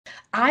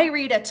I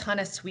read a ton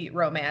of sweet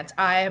romance.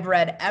 I have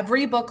read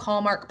every book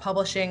Hallmark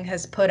Publishing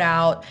has put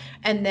out,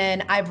 and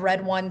then I've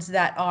read ones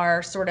that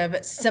are sort of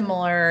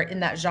similar in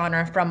that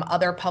genre from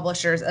other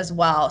publishers as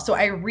well. So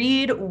I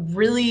read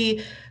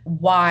really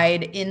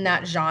wide in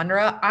that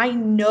genre. I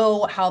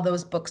know how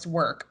those books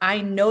work.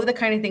 I know the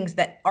kind of things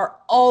that are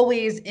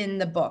always in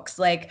the books.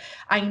 Like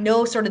I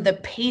know sort of the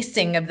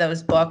pacing of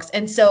those books.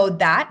 And so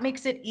that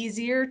makes it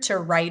easier to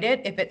write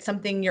it if it's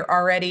something you're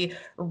already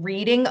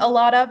reading a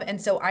lot of.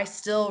 And so I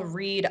still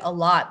read a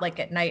lot, like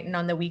at night and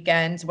on the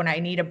weekends when I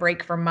need a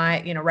break from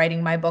my,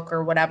 writing my book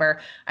or whatever.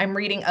 I'm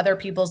reading other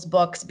people's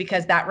books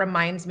because that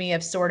reminds me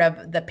of sort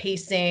of the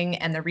pacing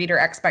and the reader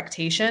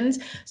expectations.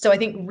 So I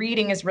think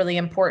reading is really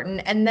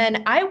important. And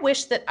then I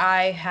wish that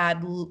I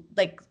had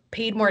like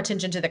paid more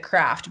attention to the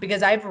craft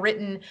because I've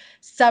written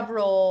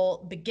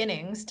several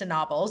beginnings to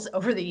novels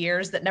over the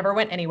years that never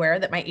went anywhere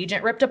that my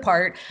agent ripped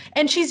apart.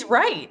 And she's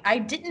right. I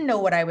didn't know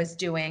what I was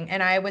doing.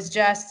 And I was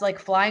just like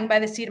flying by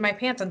the seat of my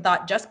pants and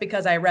thought just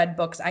because I read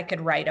books, I could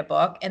write a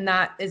book. And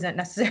that isn't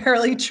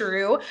necessarily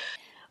true.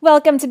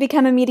 Welcome to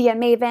Become a Media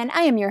Maven.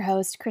 I am your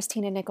host,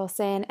 Christina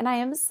Nicholson, and I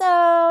am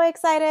so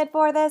excited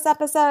for this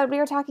episode. We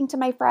are talking to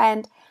my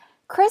friend,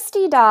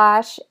 Kristi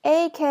Dosh,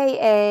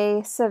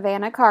 aka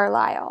Savannah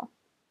Carlisle.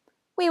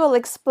 We will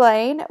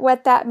explain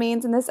what that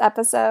means in this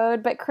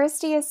episode, but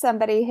Kristi is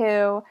somebody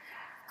who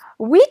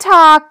we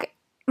talk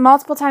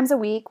multiple times a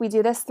week. We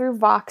do this through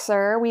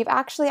Voxer.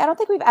 I don't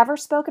think we've ever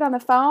spoken on the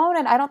phone,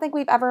 and I don't think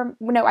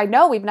I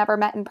know we've never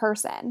met in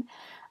person,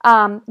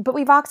 but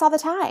we Vox all the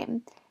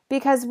time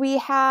because we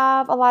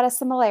have a lot of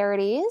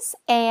similarities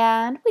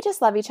and we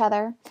just love each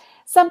other.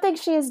 Something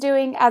she is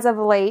doing as of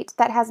late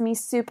that has me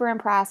super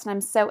impressed, and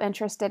I'm so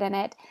interested in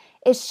it,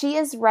 is she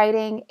is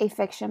writing a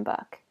fiction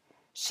book.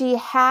 She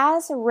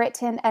has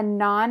written a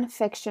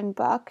nonfiction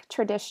book,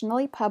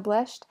 traditionally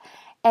published,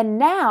 and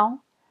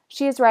now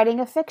she is writing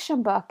a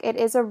fiction book. It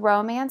is a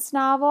romance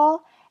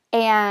novel,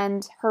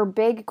 and her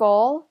big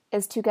goal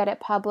is to get it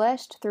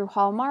published through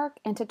Hallmark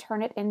and to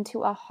turn it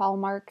into a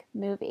Hallmark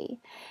movie.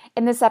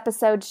 In this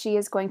episode, she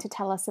is going to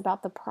tell us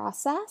about the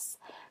process.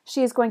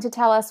 She is going to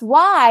tell us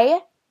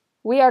why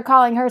we are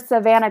calling her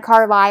Savannah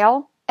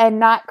Carlisle and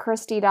not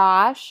Kristi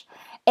Dosh,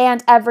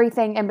 and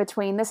everything in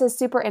between. This is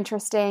super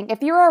interesting.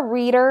 If you're a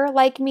reader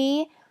like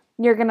me,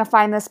 you're going to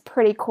find this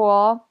pretty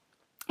cool.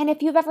 And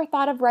if you've ever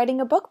thought of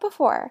writing a book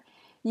before,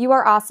 you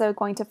are also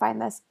going to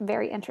find this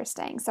very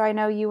interesting. So I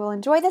know you will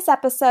enjoy this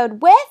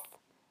episode with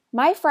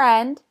my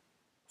friend,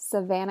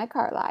 Savannah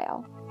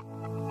Carlisle.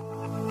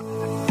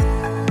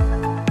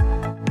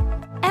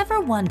 Ever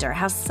wonder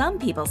how some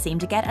people seem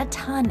to get a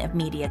ton of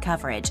media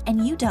coverage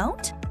and you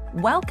don't?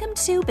 Welcome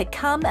to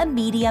Become a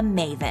Media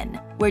Maven,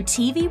 where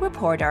TV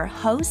reporter,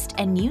 host,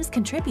 and news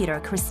contributor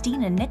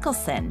Christina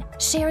Nicholson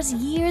shares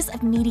years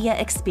of media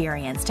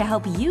experience to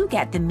help you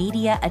get the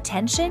media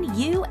attention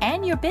you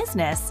and your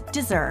business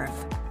deserve.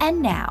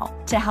 And now,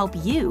 to help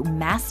you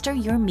master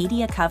your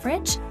media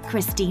coverage,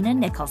 Christina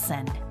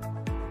Nicholson.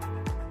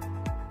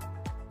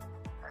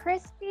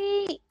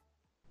 Kristi,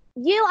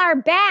 you are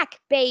back,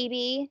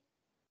 baby.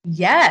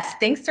 Yes.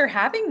 Thanks for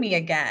having me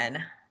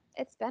again.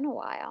 It's been a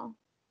while.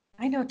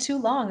 I know, too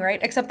long, right?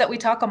 Except that we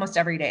talk almost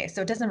every day,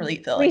 so it doesn't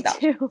really feel We like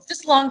that. do. It's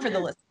just long for the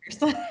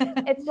listeners.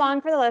 It's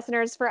long for the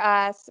listeners. For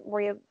us,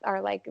 we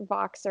are like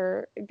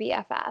Voxer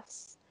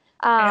BFFs.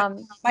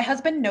 My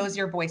husband knows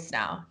your voice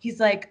now. He's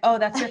like, "Oh,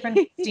 that's your friend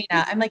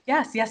Christina." I'm like,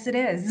 "Yes, it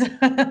is."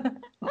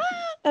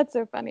 That's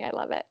so funny. I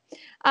love it.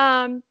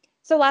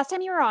 So last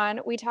time you were on,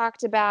 we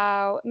talked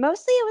about,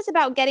 mostly it was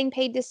about getting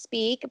paid to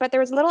speak, but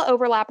there was a little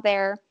overlap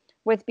there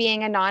with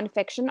being a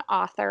nonfiction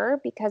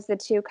author because the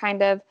two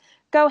kind of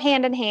go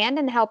hand in hand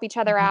and help each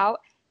other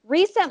out.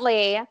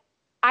 Recently,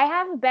 I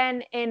have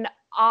been in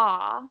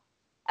awe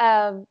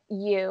of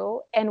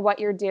you and what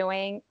you're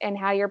doing and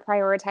how you're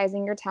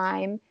prioritizing your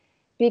time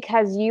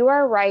because you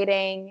are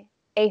writing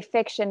a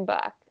fiction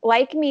book.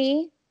 Like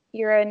me,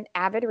 you're an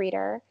avid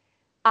reader.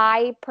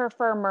 I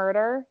prefer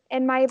murder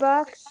in my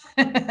books.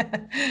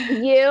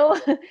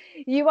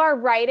 You are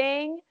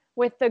writing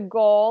with the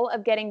goal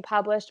of getting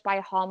published by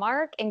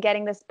Hallmark and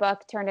getting this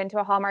book turned into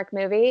a Hallmark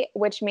movie,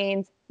 which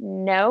means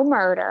no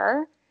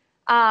murder.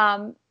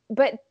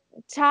 But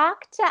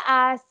talk to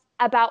us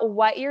about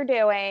what you're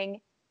doing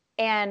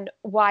and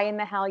why in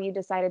the hell you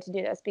decided to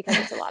do this, because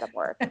it's a lot of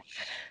work.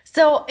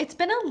 So it's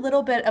been a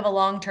little bit of a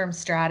long-term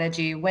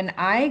strategy. When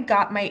I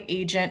got my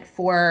agent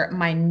for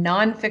my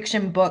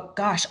nonfiction book,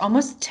 gosh,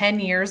 almost 10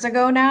 years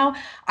ago now,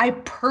 I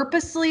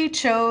purposely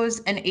chose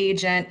an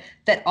agent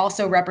that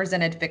also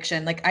represented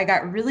fiction. Like I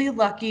got really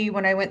lucky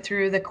when I went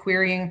through the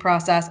querying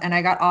process and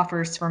I got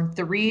offers from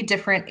 3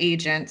 different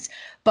agents,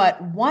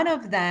 but one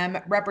of them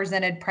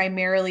represented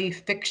primarily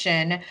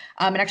fiction.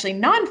 And actually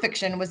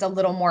nonfiction was a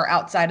little more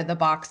outside of the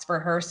box for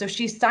her. So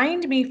she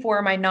signed me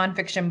for my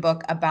nonfiction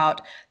book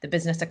about the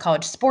business of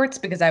college sports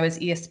because I was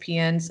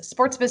ESPN's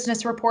sports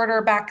business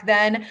reporter back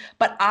then.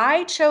 But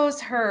I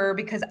chose her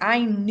because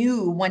I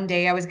knew one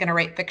day I was going to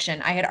write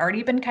fiction. I had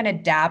already been kind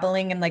of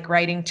dabbling in like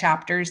writing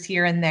chapters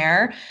here and there.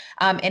 there.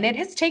 And it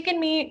has taken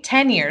me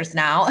 10 years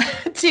now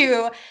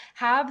to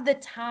have the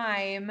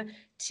time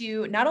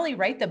to not only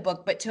write the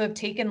book, but to have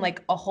taken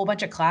like a whole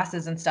bunch of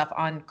classes and stuff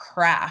on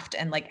craft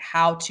and like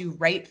how to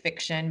write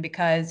fiction,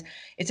 because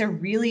it's a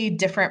really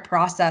different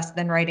process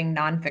than writing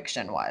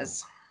nonfiction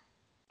was.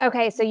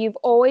 Okay, so you've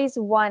always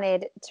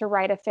wanted to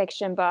write a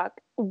fiction book.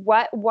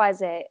 What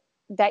was it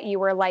that you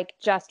were like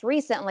just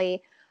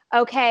recently?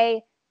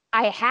 Okay,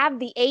 I have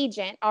the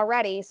agent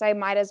already, so I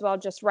might as well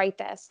just write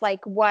this. Like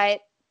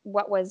what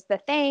was the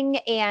thing?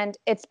 And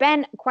it's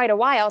been quite a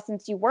while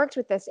since you worked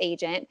with this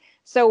agent.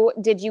 So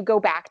did you go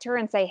back to her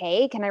and say,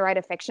 "Hey, can I write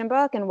a fiction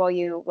book and will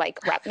you like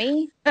rep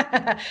me?"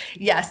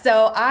 Yeah,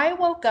 so I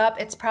woke up,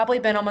 it's probably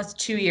been almost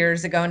 2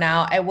 years ago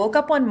now. I woke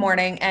up one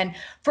morning, and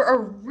for a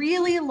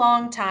really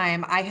long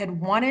time, I had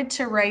wanted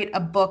to write a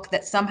book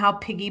that somehow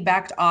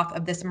piggybacked off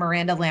of this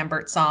Miranda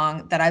Lambert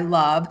song that I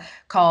love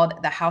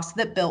called The House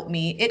That Built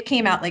Me. It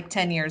came out like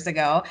 10 years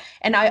ago.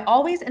 And I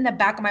always, in the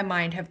back of my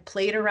mind, have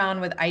played around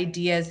with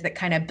ideas that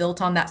kind of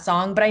built on that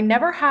song, but I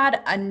never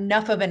had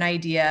enough of an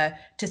idea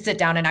to sit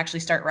down and actually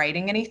start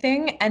writing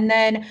anything. And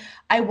then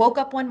I woke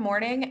up one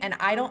morning, and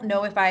I don't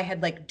know if I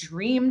had like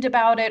dreamed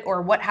about it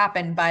or what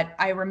happened, but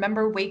I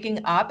remember waking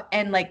up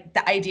and like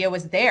the idea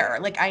was there.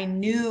 Like I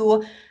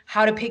knew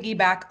how to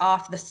piggyback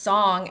off the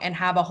song and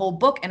have a whole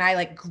book. And I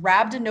like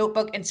grabbed a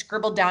notebook and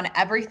scribbled down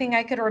everything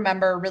I could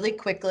remember really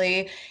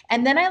quickly.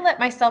 And then I let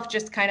myself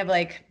just kind of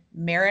like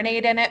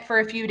marinate in it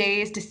for a few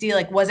days to see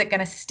like, was it going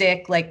to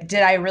stick? Like,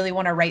 did I really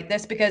want to write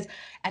this? Because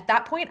at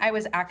that point I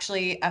was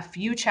actually a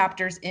few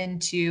chapters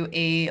into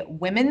a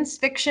women's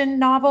fiction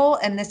novel,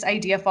 and this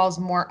idea falls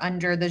more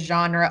under the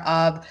genre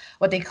of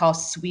what they call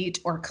sweet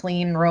or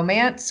clean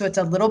romance. So it's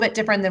a little bit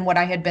different than what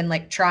I had been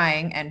like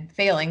trying and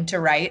failing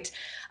to write.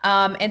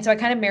 And so I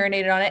kind of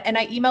marinated on it, and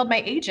I emailed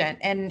my agent,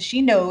 and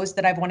she knows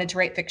that I've wanted to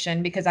write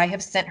fiction because I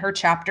have sent her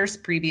chapters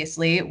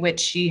previously,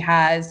 which she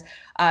has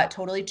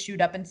totally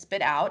chewed up and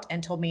spit out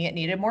and told me it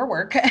needed more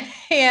work.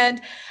 And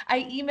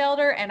I emailed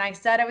her and I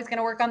said I was going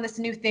to work on this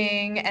new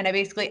thing. And I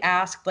basically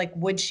asked, like,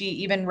 would she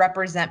even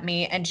represent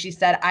me? And she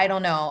said, I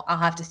don't know. I'll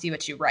have to see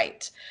what you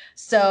write.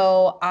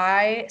 So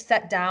I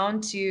sat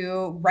down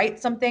to write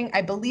something.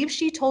 I believe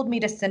she told me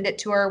to send it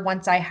to her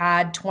once I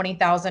had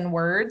 20,000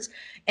 words.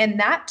 And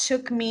that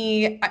took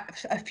me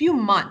a few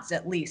months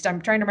at least.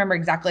 I'm trying to remember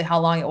exactly how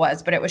long it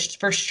was, but it was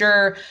for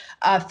sure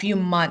a few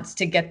months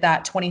to get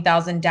that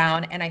 20,000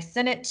 down. And I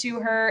sent it to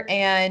her,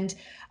 and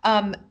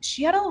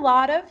she had a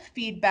lot of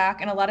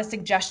feedback and a lot of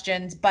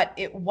suggestions, but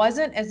it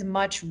wasn't as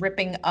much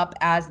ripping up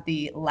as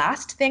the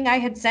last thing I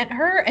had sent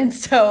her. And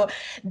so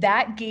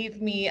that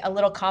gave me a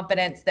little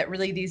confidence that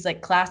really these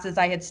like classes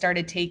I had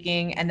started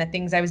taking and the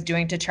things I was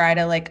doing to try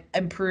to like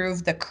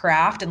improve the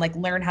craft and like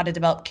learn how to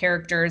develop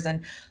characters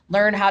and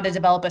learn how to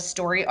develop a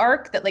story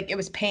arc, that like it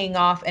was paying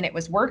off and it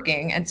was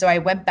working. And so I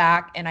went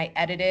back and I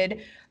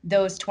edited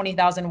those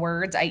 20,000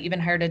 words. I even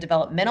hired a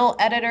developmental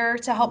editor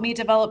to help me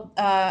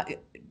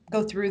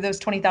go through those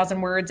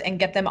 20,000 words and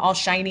get them all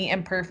shiny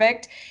and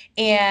perfect.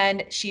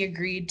 And she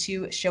agreed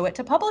to show it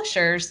to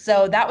publishers.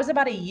 So that was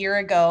about a year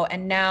ago.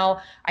 And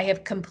now I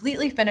have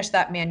completely finished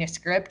that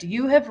manuscript.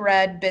 You have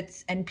read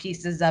bits and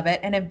pieces of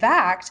it. And in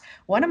fact,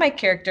 one of my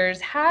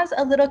characters has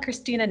a little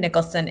Christina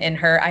Nicholson in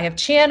her. I have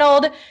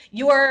channeled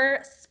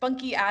your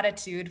spunky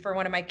attitude for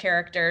one of my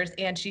characters,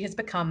 and she has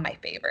become my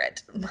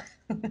favorite.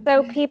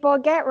 So people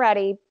get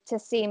ready to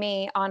see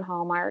me on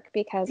Hallmark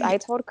because I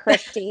told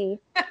Kristi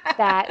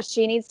that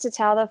she needs to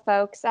tell the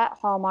folks at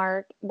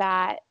Hallmark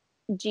that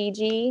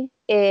Gigi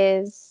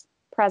is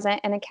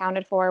present and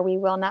accounted for. We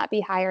will not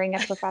be hiring a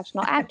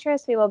professional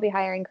actress. We will be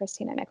hiring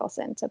Christina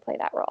Nicholson to play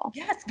that role.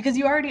 Yes, because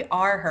you already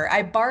are her.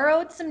 I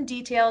borrowed some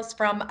details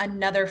from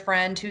another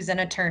friend who's an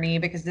attorney,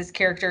 because this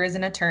character is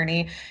an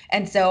attorney.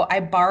 And so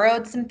I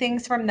borrowed some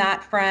things from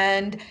that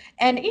friend.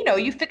 And, you know,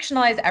 you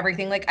fictionalize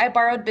everything. Like I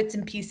borrowed bits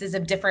and pieces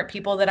of different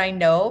people that I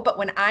know. But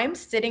when I'm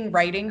sitting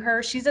writing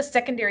her, she's a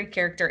secondary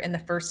character in the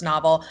first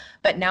novel.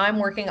 But now I'm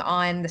working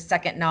on the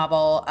second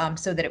novel,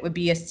 so that it would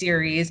be a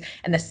series.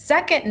 And the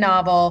second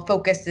novel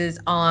focuses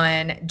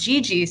on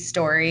Gigi's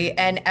story.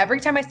 And every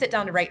time I sit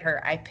down to write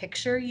her, I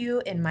picture you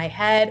in my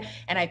head,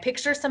 and I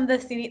picture some of the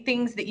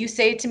things that you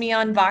say to me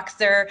on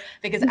Voxer,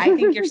 because I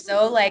think you're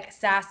so like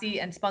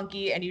sassy and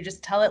spunky and you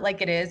just tell it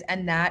like it is.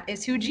 And that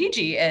is who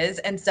Gigi is.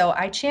 And so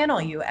I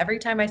channel you every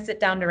time I sit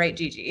down to write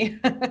Gigi.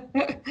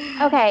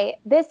 Okay,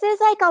 this is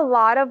like a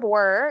lot of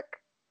work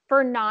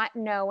for not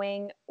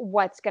knowing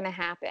what's going to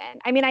happen.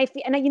 I mean, I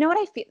feel, and you know what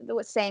I feel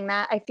saying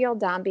that? I feel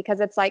dumb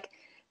because it's like,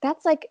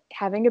 that's like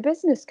having a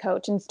business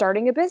coach and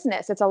starting a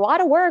business. It's a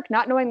lot of work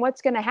not knowing what's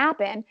going to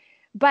happen.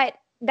 But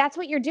that's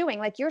what you're doing.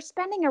 Like you're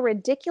spending a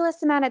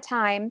ridiculous amount of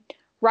time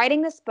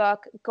writing this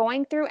book,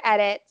 going through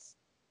edits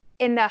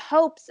in the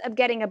hopes of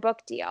getting a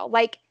book deal.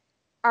 Like,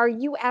 are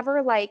you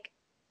ever like,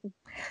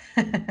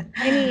 I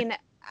mean,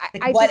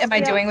 Like, I what just am I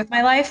feel, doing with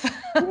my life?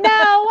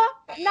 no,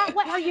 not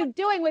what are you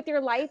doing with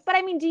your life? But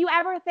I mean, do you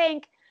ever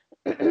think,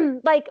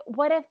 like,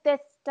 what if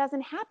this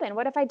doesn't happen?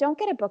 What if I don't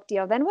get a book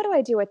deal? Then what do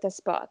I do with this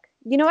book?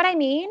 You know what I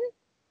mean?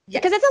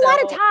 Because Yes. it's a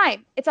lot of So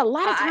time. It's a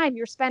lot of I, time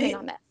you're spending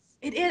on it this.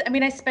 it is. I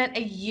mean, I spent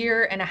a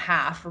year and a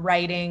half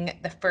writing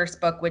the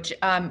first book, which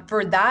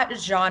for that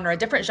genre,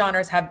 different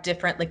genres have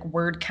different like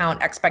word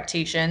count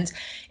expectations.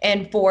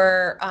 And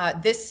for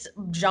this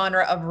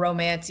genre of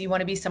romance, you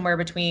want to be somewhere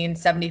between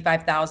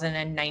 75,000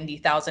 and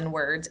 90,000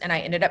 words. And I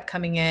ended up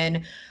coming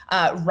in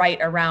right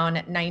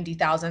around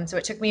 90,000. So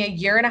it took me a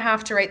year and a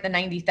half to write the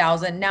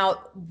 90,000.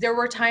 Now, there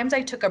were times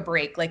I took a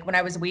break, like when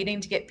I was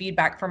waiting to get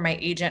feedback from my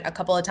agent a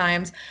couple of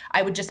times.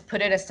 I would just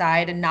put it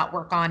aside and not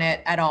work on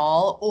it at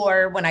all.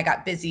 Or when I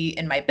got busy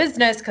in my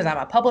business, because I'm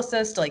a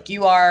publicist like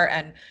you are,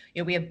 and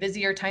we have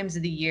busier times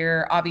of the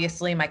year.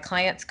 Obviously, my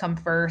clients come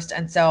first.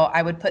 And so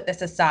I would put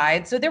this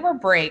aside. So there were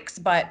breaks,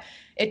 but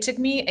it took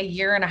me a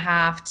year and a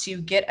half to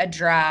get a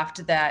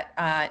draft that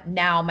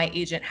now my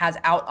agent has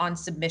out on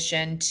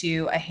submission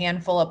to a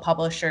handful of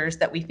publishers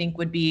that we think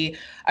would be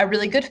a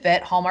really good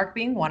fit, Hallmark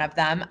being one of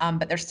them.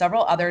 But there's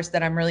several others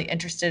that I'm really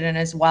interested in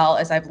as well,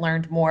 as I've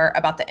learned more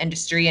about the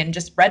industry and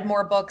just read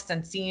more books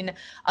and seen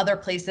other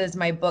places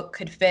my book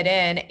could fit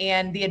in.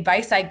 And the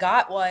advice I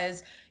got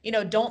was,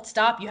 don't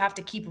stop. You have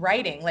to keep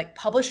writing. Like,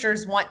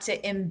 publishers want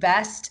to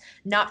invest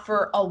not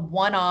for a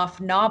one-off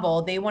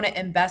novel. They want to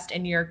invest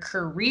in your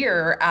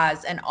career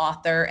as an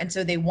author. And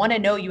so they want to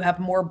know you have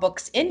more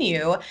books in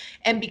you.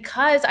 And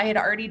because I had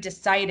already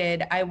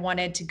decided I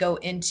wanted to go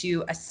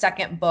into a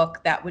second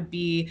book that would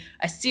be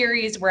a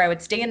series where I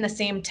would stay in the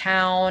same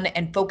town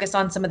and focus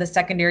on some of the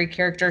secondary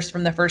characters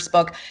from the first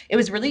book, it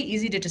was really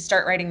easy to just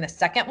start writing the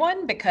second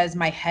one because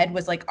my head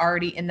was like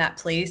already in that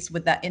place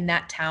with that, in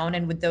that town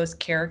and with those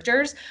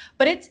characters.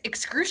 But it's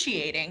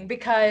excruciating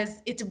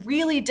because it's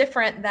really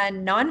different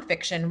than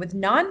nonfiction. With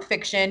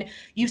nonfiction,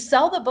 you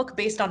sell the book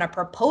based on a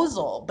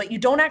proposal, but you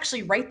don't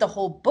actually write the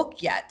whole book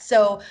yet.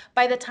 So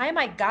by the time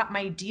I got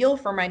my deal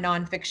for my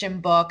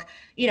nonfiction book,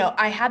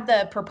 I had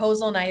the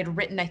proposal and I had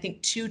written, I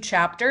think, 2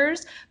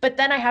 chapters, but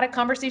then I had a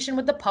conversation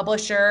with the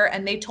publisher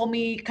and they told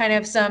me kind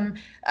of some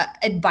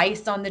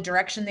advice on the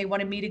direction they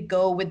wanted me to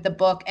go with the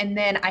book. And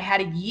then I had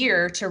a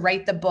year to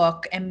write the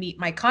book and meet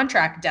my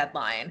contract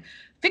deadline.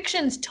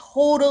 Fiction's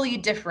totally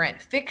different.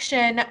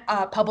 Fiction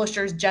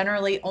publishers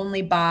generally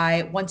only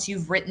buy once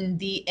you've written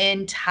the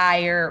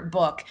entire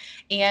book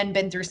and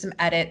been through some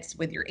edits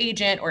with your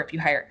agent, or if you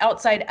hire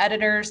outside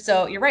editors.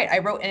 So you're right. I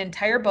wrote an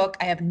entire book.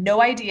 I have no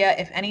idea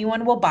if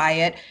anyone will buy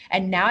it.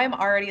 And now I'm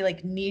already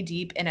like knee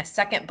deep in a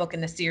second book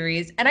in the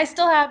series. And I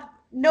still have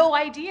no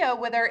idea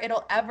whether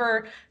it'll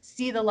ever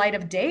see the light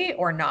of day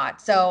or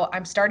not. So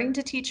I'm starting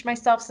to teach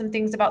myself some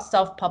things about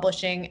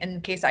self-publishing in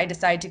case I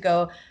decide to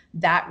go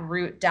that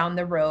route down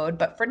the road.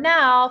 But for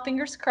now,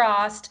 fingers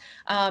crossed,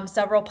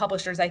 several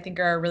publishers I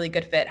think are a really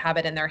good fit, have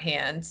it in their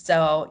hands.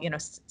 So,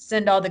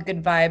 send all the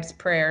good vibes,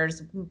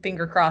 prayers,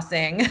 finger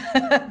crossing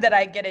that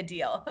I get a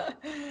deal.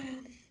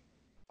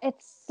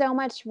 It's so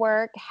much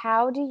work.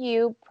 How do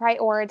you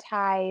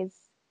prioritize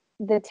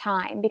the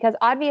time? Because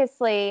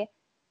obviously,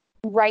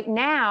 right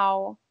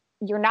now,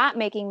 you're not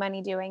making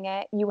money doing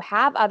it. You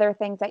have other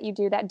things that you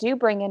do that do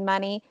bring in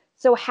money.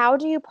 So how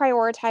do you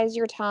prioritize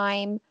your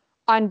time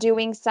on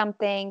doing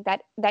something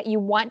that you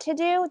want to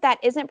do that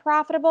isn't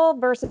profitable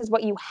versus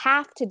what you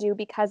have to do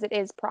because it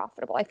is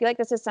profitable? I feel like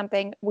this is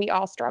something we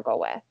all struggle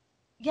with.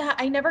 Yeah,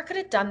 I never could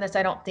have done this,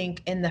 I don't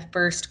think, in the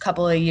first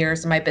couple of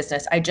years of my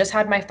business. I just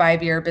had my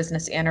 5-year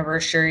business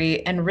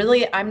anniversary. And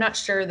really, I'm not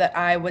sure that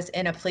I was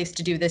in a place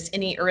to do this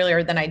any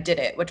earlier than I did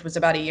it, which was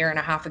about a year and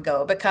a half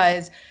ago,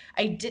 because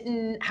I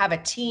didn't have a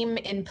team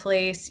in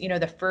place,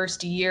 the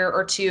first year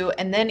or two.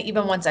 And then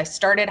even once I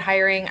started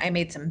hiring, I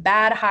made some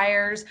bad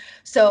hires.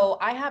 So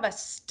I have a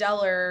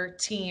stellar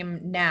team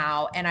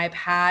now, and I've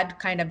had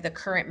kind of the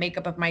current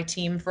makeup of my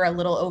team for a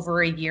little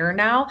over a year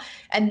now.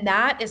 And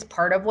that is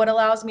part of what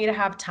allows me to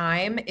have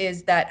time,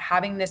 is that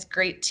having this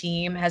great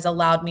team has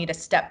allowed me to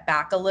step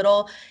back a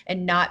little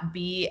and not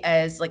be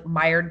as like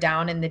mired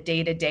down in the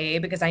day to day,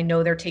 because I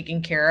know they're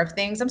taking care of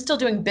things. I'm still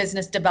doing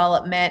business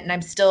development and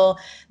I'm still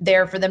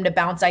there for them to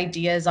bounce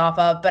ideas off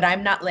of, but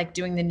I'm not like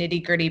doing the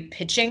nitty gritty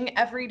pitching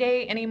every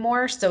day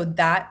anymore. So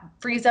that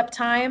frees up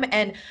time.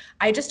 And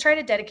I just try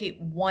to dedicate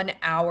 1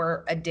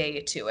 hour a day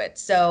to it.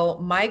 So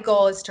my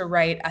goal is to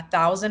write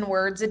 1,000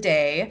 words a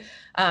day.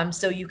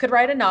 So you could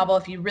write a novel.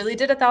 If you really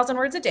did 1,000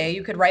 words a day,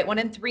 you could write one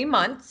in 3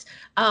 months.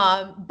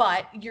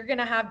 But you're going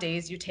to have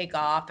days you take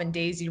off and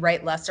days you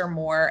write less or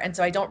more. And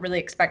so I don't really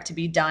expect to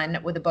be done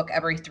with a book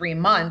every 3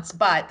 months,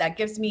 but that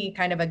gives me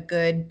kind of a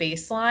good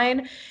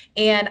baseline.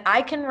 And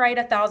I can write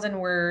 1,000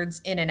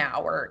 words in an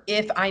hour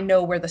if I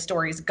know where the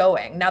story's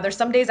going. Now, there's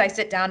some days I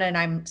sit down and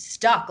I'm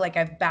stuck, like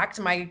I've backed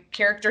my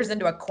characters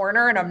into a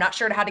corner and I'm not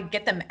sure how to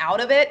get them out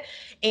of it.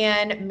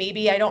 And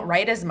maybe I don't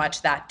write as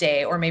much that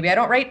day, or maybe I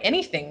don't write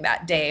anything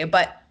that day.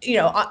 But,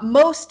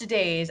 most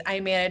days I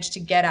manage to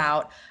get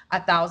out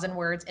 1,000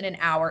 words in an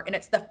hour, and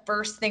it's the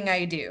first thing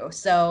I do.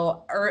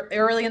 So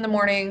early in the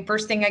morning,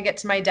 first thing I get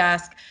to my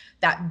desk,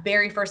 that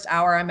very first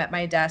hour I'm at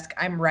my desk,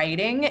 I'm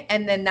writing,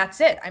 and then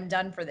that's it. I'm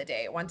done for the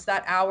day. Once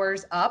that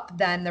hour's up,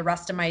 then the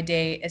rest of my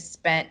day is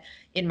spent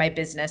in my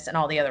business and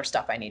all the other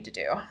stuff I need to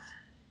do.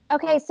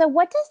 Okay, so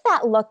what does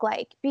that look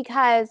like?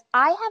 Because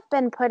I have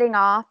been putting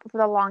off for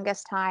the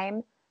longest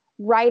time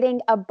writing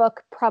a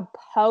book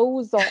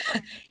proposal.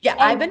 Yeah,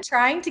 I've And been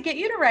trying to get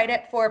you to write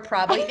it for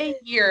probably a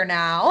year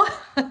now.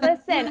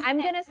 listen,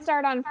 I'm going to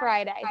start on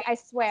Friday, I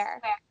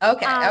swear.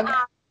 Okay, Um, okay.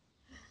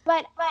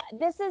 but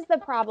this is the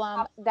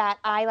problem that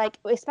I like,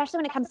 especially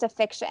when it comes to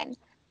fiction.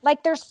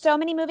 Like, there's so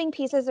many moving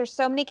pieces, there's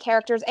so many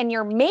characters, and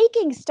you're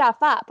making stuff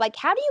up. Like,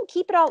 how do you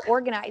keep it all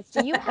organized?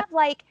 Do you have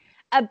like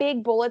a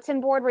big bulletin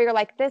board where you're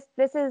like, this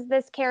is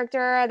this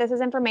character, this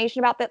is information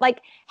about that?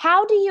 Like,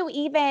 how do you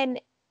even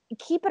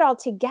keep it all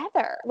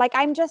together? Like,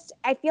 I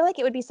feel like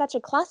it would be such a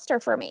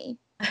cluster for me.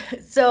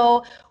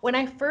 So when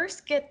I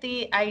first get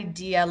the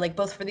idea, like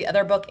both for the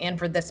other book and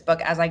for this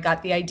book, as I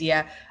got the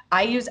idea,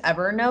 I use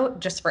Evernote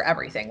just for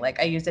everything. Like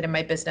I use it in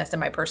my business and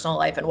my personal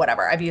life and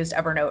whatever. I've used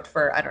Evernote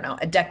for, I don't know,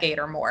 a decade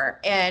or more.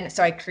 And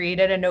so I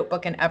created a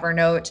notebook in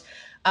Evernote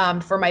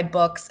for my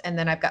books. And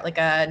then I've got like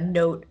a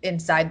note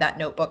inside that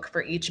notebook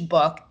for each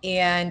book.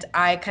 And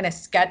I kind of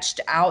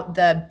sketched out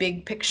the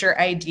big picture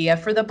idea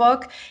for the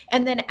book.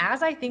 And then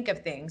as I think of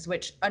things,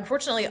 which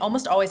unfortunately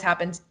almost always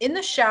happens in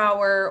the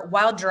shower,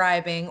 while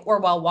driving, or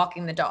while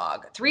walking the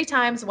dog, 3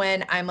 times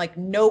when I'm like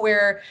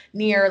nowhere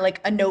near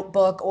like a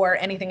notebook or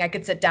anything I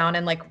could sit down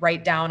and like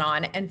write down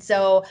on. And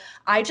so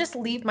I just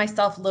leave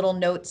myself little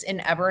notes in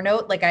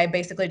Evernote. Like I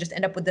basically just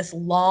end up with this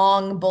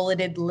long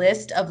bulleted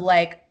list of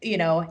like,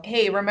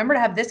 hey, remember to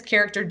have this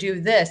character do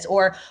this,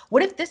 or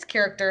what if this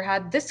character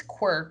had this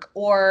quirk,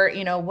 or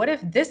what if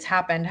this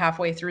happened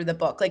halfway through the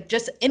book, like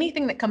just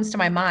anything that comes to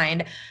my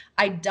mind.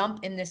 I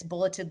dump in this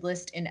bulleted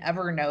list in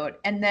Evernote.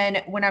 And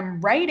then when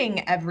I'm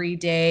writing every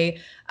day,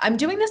 I'm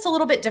doing this a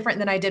little bit different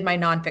than I did my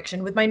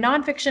nonfiction. With my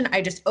nonfiction,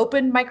 I just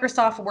opened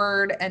Microsoft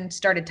Word and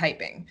started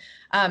typing.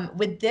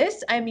 With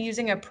this, I'm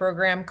using a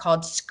program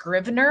called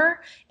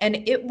Scrivener,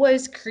 and it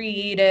was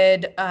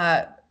created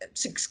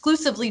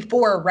exclusively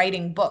for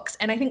writing books.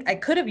 And I think I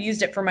could have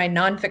used it for my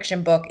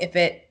nonfiction book if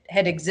it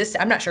had existed.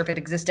 I'm not sure if it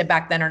existed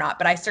back then or not,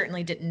 but I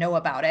certainly didn't know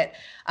about it.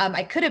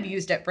 I could have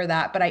used it for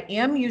that, but I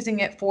am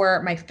using it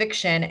for my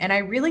fiction. And I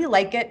really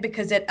like it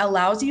because it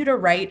allows you to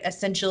write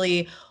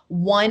essentially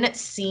one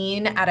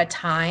scene at a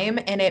time,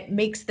 and it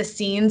makes the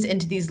scenes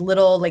into these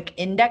little like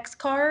index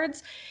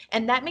cards.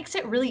 And that makes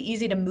it really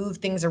easy to move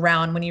things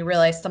around when you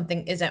realize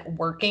something isn't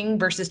working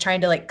versus trying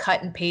to like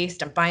cut and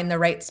paste and find the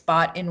right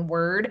spot in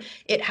Word.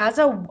 It has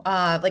a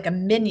like a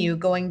menu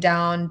going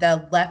down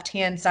the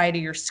left-hand side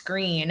of your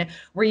screen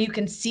where you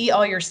can see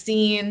all your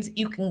scenes.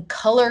 You can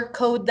color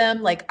code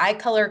them. Like I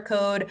color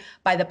code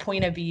by the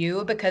point of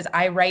view because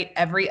I write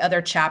every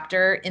other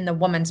chapter in the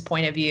woman's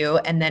point of view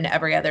and then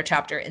every other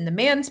chapter in the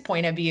man's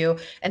point of view.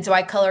 And so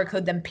I color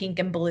code them pink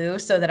and blue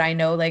so that I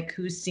know like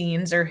whose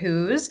scenes are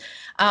whose.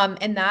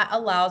 And that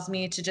allows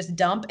me to just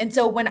dump. And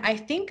so when I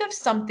think of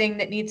something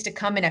that needs to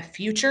come in a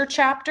future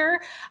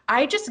chapter,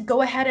 I just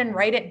go ahead and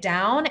write it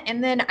down,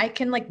 and then I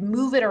can like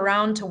move it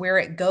around to where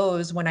it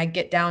goes when I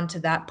get down to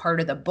that part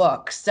of the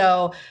book.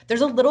 So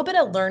there's a little bit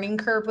of learning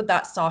curve with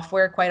that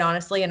software, quite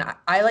honestly. And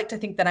I like to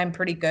think that I'm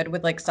pretty good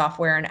with like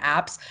software and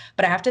apps,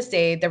 but I have to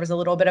say there was a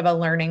little bit of a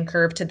learning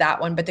curve to that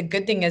one. But the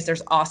good thing is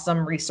there's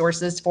awesome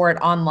resources for it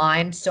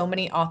online. So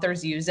many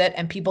authors use it,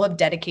 and people have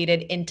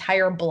dedicated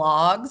entire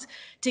blogs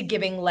to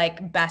giving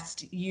like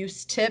best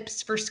use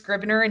tips for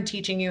Scrivener and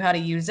teaching you how to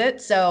use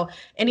it. So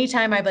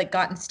anytime I've like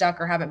gotten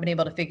stuck or haven't been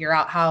able to figure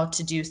out how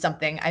to do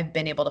something, I've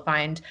been able to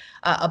find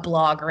a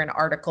blog or an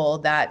article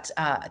that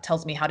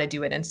tells me how to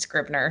do it in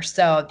Scrivener.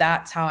 So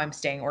that's how I'm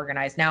staying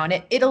organized now.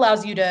 And it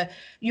allows you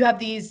have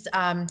these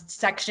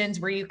sections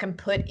where you can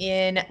put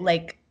in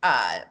like,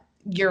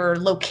 your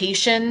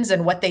locations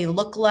and what they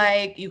look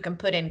like. You can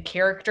put in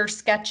character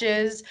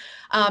sketches.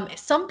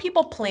 Some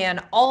people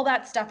plan all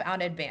that stuff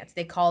out in advance.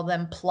 They call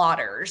them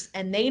plotters,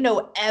 and they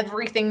know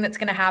everything that's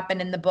going to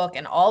happen in the book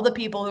and all the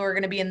people who are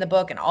going to be in the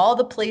book and all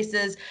the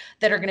places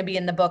that are going to be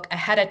in the book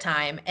ahead of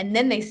time. And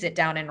then they sit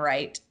down and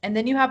write. And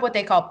then you have what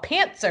they call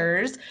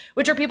pantsers,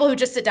 which are people who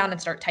just sit down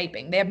and start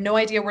typing. They have no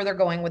idea where they're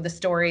going with the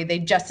story. They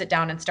just sit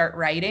down and start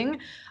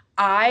writing.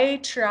 I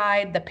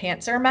tried the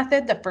pantser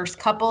method, the first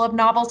couple of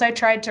novels I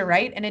tried to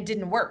write, and it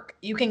didn't work.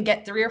 You can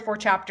get 3 or 4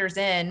 chapters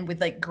in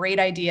with like great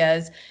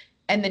ideas,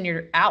 and then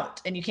you're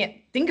out and you can't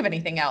think of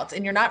anything else.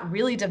 And you're not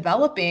really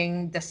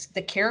developing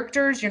the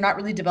characters. You're not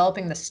really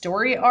developing the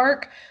story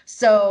arc.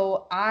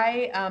 So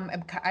I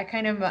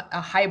kind of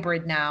a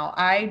hybrid now.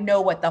 I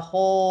know what the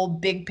whole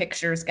big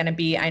picture is going to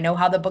be. I know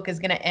how the book is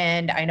going to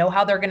end. I know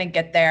how they're going to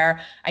get there.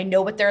 I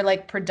know what their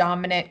like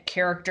predominant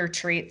character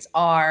traits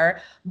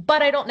are,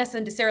 but I don't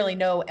necessarily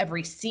know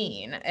every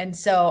scene. And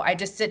so I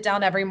just sit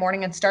down every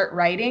morning and start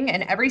writing.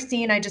 And every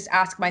scene I just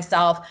ask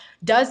myself,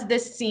 does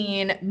this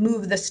scene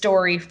move the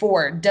story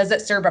forward? Does it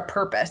serve a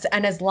purpose?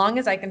 And as long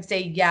as I can say,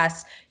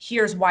 yes,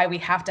 here's why we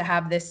have to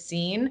have this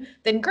scene,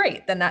 then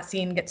great, then that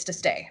scene gets to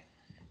stay.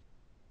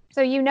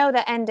 So you know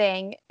the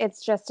ending.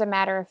 It's just a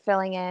matter of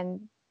filling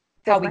in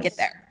How we get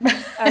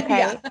different. there.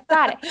 Yeah. Okay,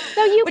 got it.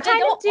 So you Which I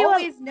kind of don't do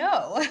always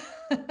know.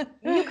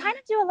 you kind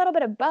of do a little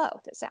bit of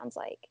both, it sounds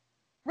like.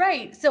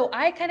 Right. So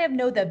I kind of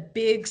know the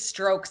big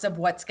strokes of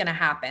what's going to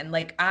happen.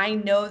 Like I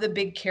know the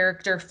big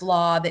character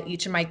flaw that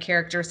each of my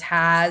characters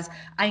has.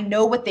 I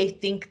know what they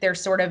think their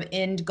sort of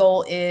end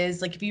goal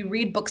is. Like if you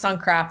read books on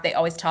craft, they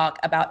always talk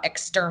about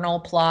external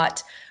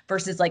plot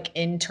versus like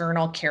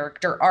internal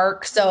character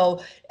arc.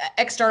 So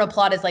external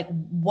plot is like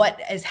what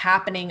is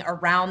happening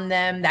around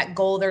them, that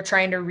goal they're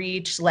trying to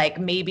reach. Like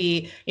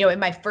maybe, in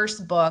my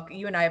first book,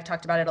 you and I have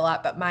talked about it a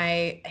lot, but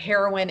my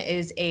heroine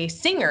is a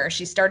singer.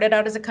 She started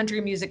out as a country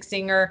music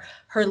singer.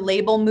 Her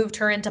label moved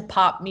her into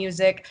pop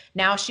music.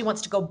 Now she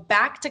wants to go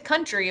back to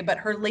country, but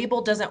her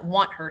label doesn't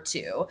want her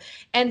to.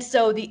 And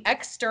so the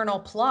external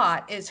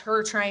plot is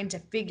her trying to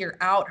figure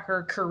out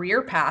her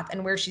career path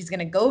and where she's going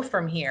to go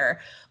from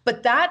here.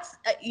 But that's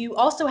you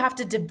also have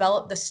to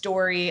develop the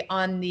story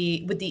on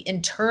the with the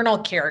internal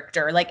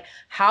character. Like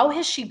how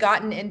has she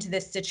gotten into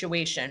this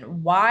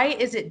situation? Why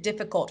is it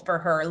difficult for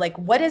her? Like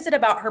what is it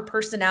about her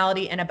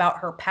personality and about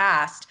her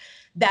past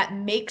that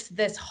makes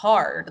this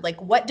hard? Like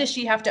what does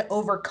she have to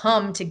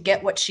overcome to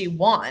get what she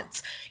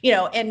wants?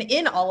 And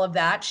in all of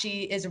that,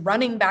 she is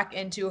running back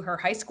into her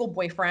high school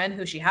boyfriend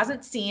who she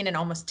hasn't seen in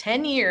almost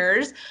 10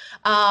 years.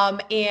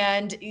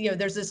 And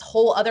there's this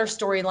whole other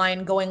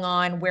storyline going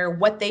on where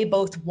what they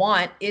both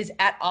want is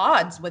at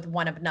odds with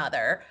one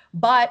another,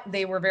 but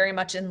they were very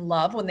much in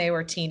love when they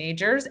were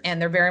teenagers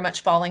and they're very much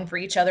falling for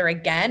each other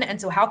again.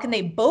 And so how can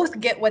they both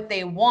get what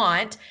they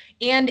want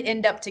and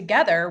end up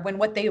together when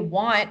what they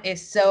want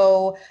is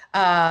so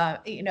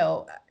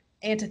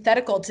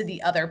antithetical to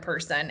the other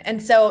person?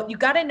 And so you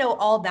got to know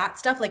all that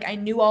stuff. Like I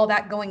knew all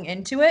that going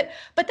into it,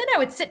 but then I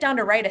would sit down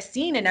to write a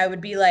scene and I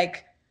would be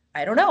like,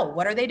 I don't know,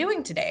 what are they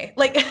doing today?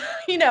 Like,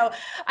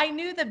 I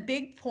knew the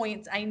big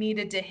points I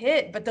needed to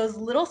hit, but those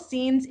little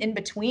scenes in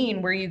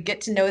between where you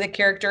get to know the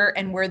character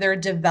and where they're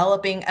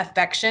developing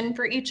affection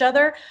for each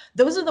other,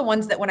 those are the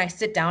ones that when I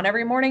sit down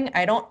every morning,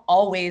 I don't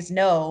always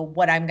know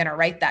what I'm going to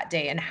write that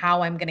day and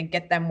how I'm going to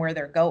get them where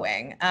they're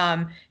going.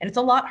 And it's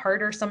a lot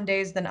harder some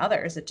days than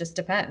others. It just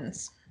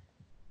depends.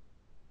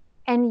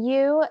 And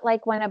you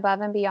like went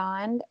above and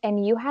beyond,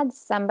 and you had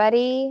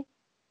somebody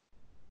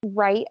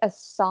write a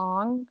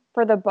song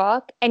for the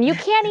book, and you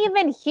can't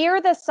even hear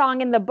the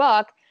song in the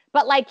book,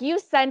 but like you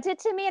sent it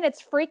to me and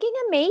it's freaking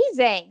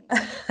amazing.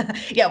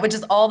 Yeah, which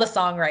is all the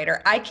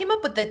songwriter. I came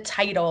up with the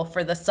title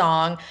for the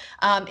song,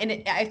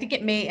 and I think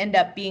it may end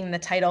up being the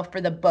title for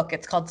the book.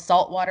 It's called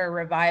Saltwater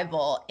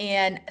Revival.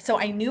 And so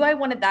I knew I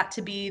wanted that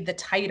to be the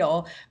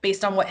title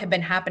based on what had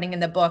been happening in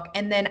the book.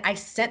 And then I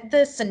sent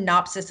the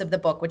synopsis of the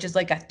book, which is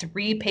like a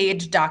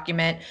 3-page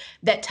document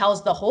that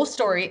tells the whole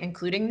story,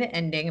 including the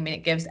ending. I mean,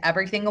 it gives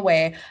everything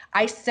away.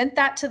 I sent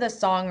that to the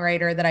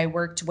songwriter that I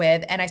worked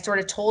with, and I sort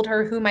of told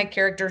her who my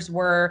characters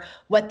were,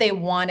 what they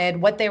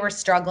wanted, what they were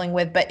struggling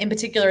with, but in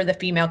particular, the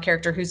female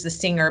character who's the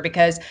singer,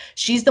 because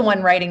she's the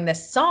one writing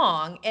this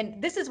song.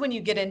 And this is when you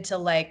get into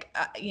like,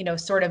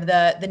 sort of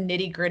the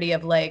nitty gritty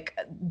of like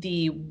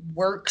the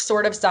work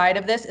sort of side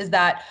of this is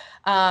that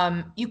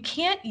you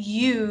can't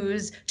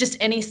use just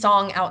any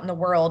song out in the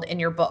world in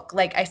your book.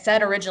 Like I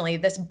said originally,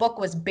 this book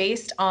was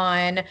based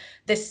on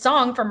this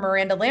song from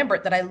Miranda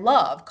Lambert that I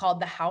love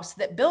called The House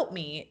That Built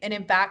Me. And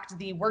in fact,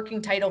 the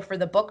working title for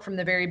the book from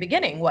the very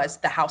beginning was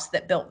The House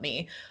That Built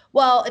Me.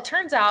 Well, it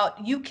turns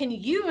out you can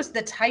use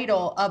the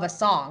title of a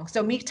song.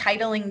 So me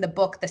titling the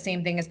book the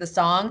same thing as the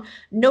song,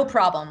 no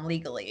problem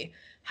legally.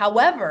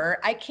 However,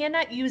 I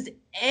cannot use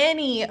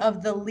any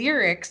of the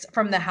lyrics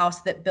from The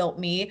House That Built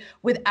Me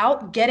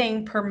without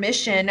getting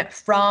permission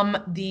from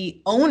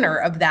the owner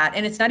of that.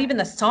 And it's not even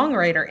the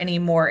songwriter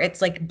anymore.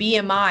 It's like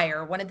BMI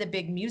or one of the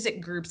big music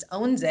groups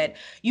owns it.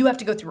 You have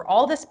to go through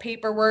all this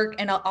paperwork,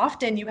 and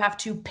often you have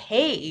to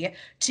pay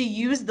to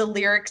use the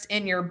lyrics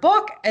in your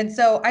book. And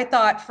so I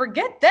thought,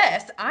 forget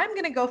this. I'm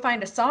going to go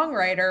find a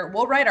songwriter.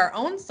 We'll write our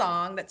own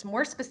song that's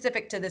more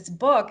specific to this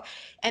book.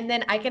 And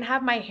then I can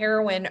have my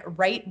heroine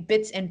write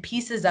bits and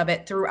pieces of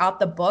it throughout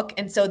the book.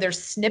 And so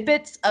there's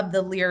snippets of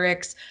the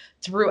lyrics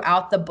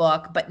throughout the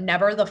book, but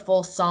never the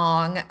full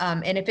song.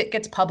 And if it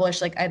gets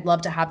published, like I'd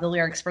love to have the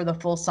lyrics for the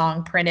full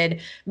song printed,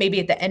 maybe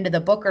at the end of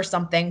the book or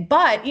something.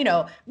 But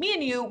me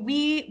and you,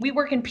 we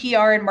work in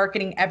PR and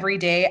marketing every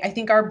day. I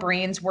think our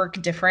brains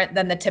work different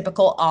than the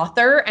typical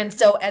author. And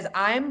so as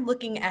I'm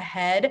looking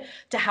ahead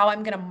to how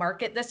I'm going to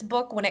market this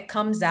book when it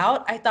comes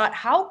out, I thought,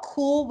 how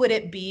cool would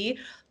it be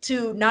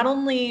to not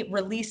only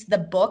release the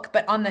book,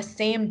 but on the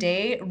same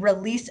day,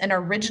 release an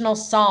original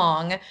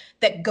song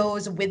that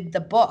goes with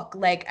the book?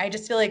 Like, I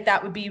just feel like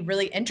that would be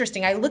really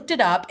interesting. I looked it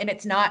up and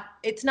it's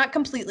not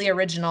completely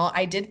original.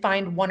 I did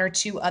find one or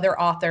two other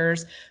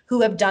authors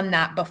who have done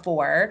that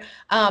before,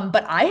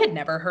 but I had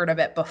never heard of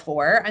it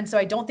before. And so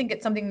I don't think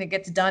it's something that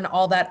gets done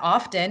all that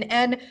often.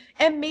 And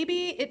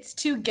maybe it's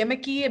too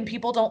gimmicky and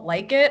people don't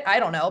like it. I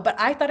don't know, but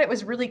I thought it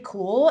was really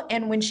cool.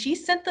 And when she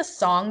sent the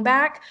song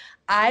back,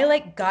 I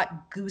like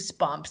got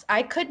goosebumps.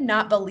 I could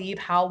not believe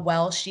how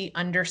well she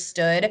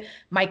understood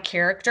my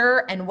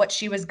character and what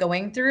she was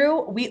going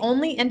through. We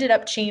only ended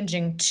up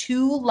changing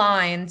 2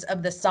 lines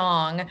of the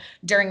song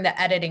during the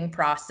editing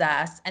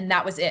process, and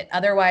that was it.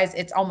 Otherwise,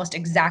 it's almost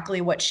exactly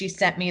what she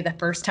sent me the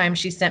first time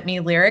she sent me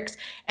lyrics.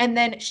 And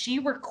then she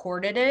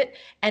recorded it,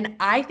 and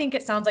I think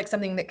it sounds like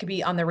something that could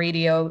be on the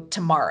radio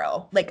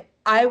tomorrow. Like,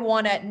 I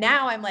want to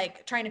now I'm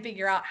like trying to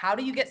figure out, how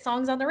do you get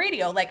songs on the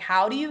radio? Like,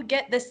 how do you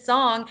get this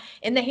song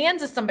in the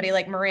hands of somebody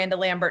like Miranda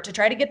Lambert to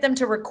try to get them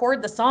to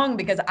record the song,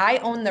 because I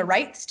own the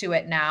rights to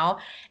it now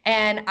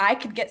and I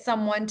could get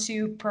someone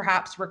to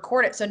perhaps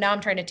record it. So now I'm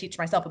trying to teach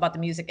myself about the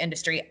music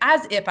industry,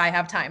 as if I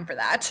have time for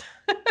that.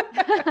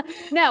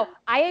 No,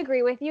 I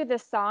agree with you.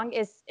 This song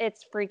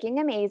it's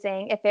freaking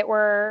amazing. If it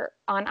were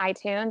on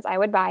iTunes, I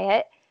would buy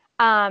it.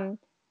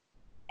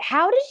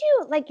 How did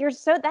you like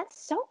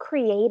that's so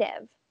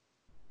creative.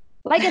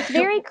 Like, it's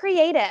very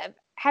creative.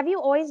 Have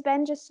you always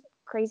been just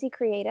crazy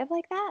creative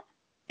like that?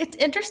 It's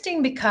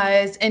interesting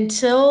because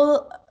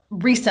until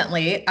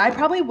recently, I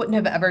probably wouldn't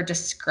have ever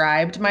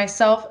described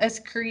myself as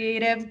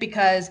creative,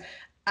 because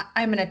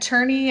I'm an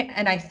attorney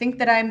and I think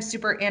that I'm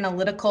super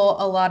analytical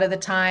a lot of the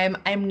time.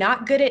 I'm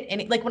not good at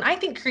any, like when I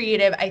think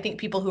creative, I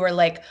think people who are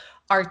like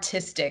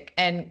artistic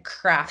and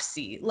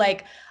craftsy.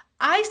 Like,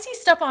 I see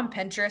stuff on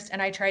Pinterest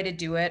and I try to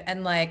do it,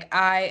 and like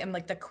I am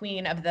like the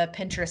queen of the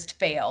Pinterest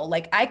fail.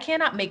 Like, I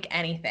cannot make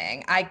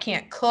anything. I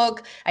can't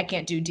cook, I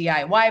can't do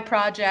DIY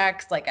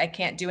projects, like I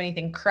can't do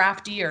anything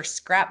crafty or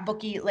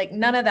scrapbooky. Like,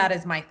 none of that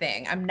is my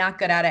thing. I'm not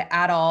good at it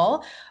at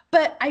all.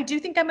 But I do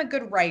think I'm a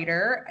good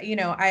writer.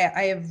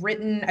 I've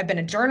been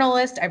a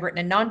journalist, I've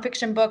written a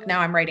nonfiction book. Now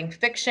I'm writing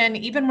fiction.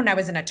 Even when I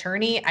was an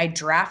attorney, I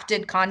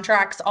drafted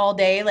contracts all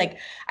day. Like,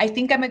 I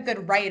think I'm a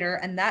good writer,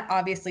 and that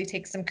obviously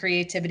takes some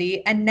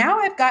creativity. And now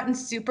I've gotten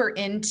super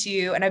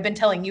into, and I've been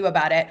telling you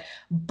about it,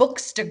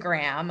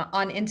 Bookstagram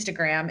on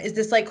Instagram is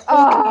this like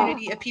whole Oh,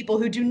 community of people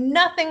who do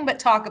nothing but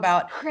talk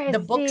about the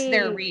books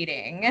they're Kristi,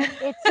 reading.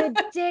 it's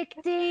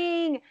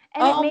addicting.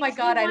 And it Oh my makes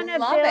me God, I want to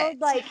love build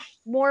it. like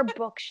more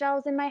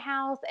bookshelves in my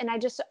house. And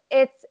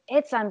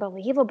it's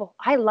unbelievable.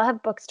 I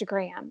love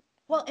Bookstagram.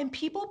 Well, and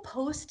people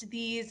post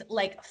these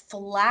like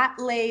flat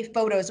lay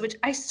photos, which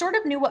I sort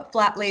of knew what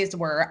flat lays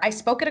were. I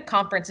spoke at a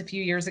conference a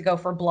few years ago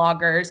for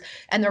bloggers,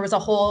 and there was a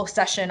whole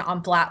session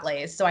on flat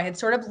lays. So I had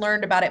sort of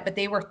learned about it, but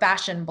they were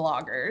fashion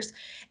bloggers.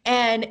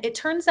 And it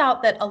turns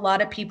out that a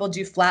lot of people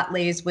do flat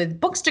lays with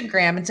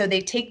Bookstagram. And so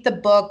they take the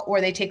book, or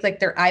they take like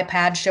their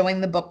iPad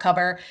showing the book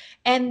cover,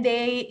 and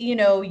they,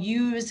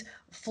 use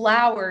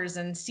flowers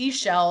and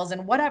seashells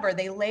and whatever.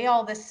 They lay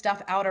all this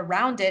stuff out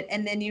around it.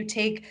 And then you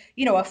take,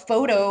 a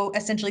photo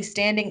essentially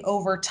standing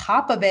over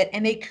top of it.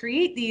 And they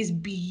create these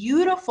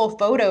beautiful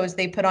photos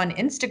they put on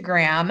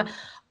Instagram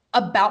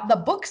about the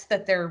books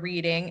that they're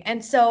reading.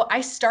 And so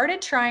I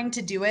started trying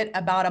to do it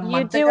about a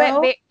month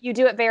ago. You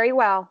do it very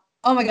well.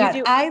 Oh my You God,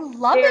 do I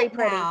love very it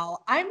pretty. now.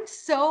 I'm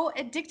so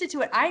addicted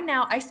to it.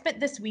 I spent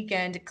this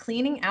weekend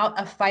cleaning out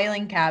a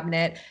filing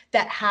cabinet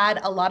that had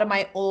a lot of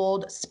my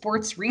old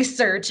sports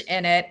research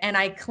in it. And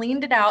I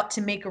cleaned it out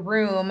to make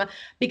room,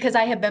 because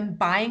I have been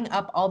buying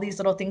up all these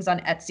little things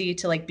on Etsy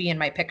to like be in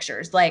my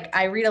pictures. Like,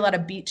 I read a lot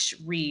of beach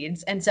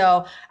reads. And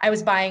so I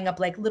was buying up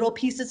like little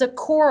pieces of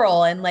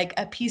coral and like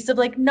a piece of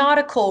like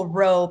nautical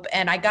rope.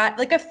 And I got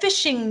like a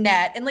fishing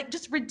net and like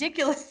just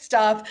ridiculous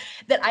stuff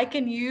that I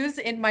can use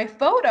in my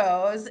photos.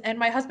 And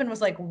my husband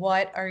was like,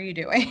 "What are you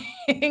doing?"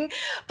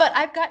 But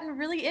I've gotten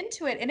really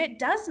into it, and it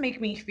does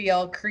make me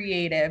feel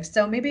creative.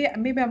 So maybe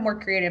I'm more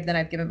creative than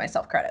I've given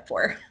myself credit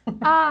for.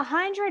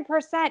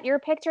 100%. Your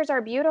pictures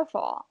are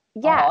beautiful. Oh,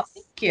 Yes,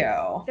 thank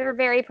you. they're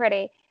very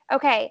pretty.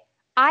 Okay,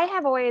 I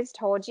have always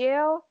told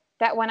you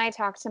that when I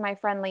talk to my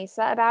friend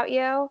Lisa about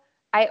you,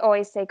 I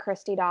always say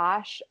Kristi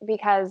Dosh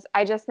because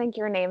I just think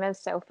your name is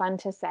so fun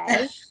to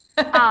say.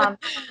 Um,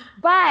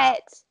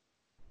 but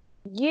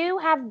you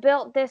have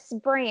built this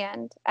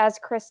brand as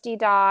Kristi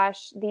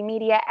Dosh, the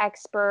media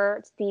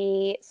expert,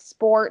 the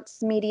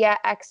sports media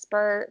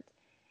expert,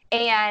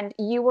 and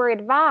you were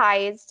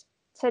advised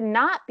to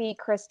not be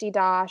Kristi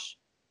Dosh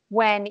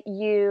when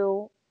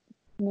you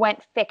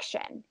went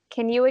fiction.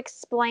 Can you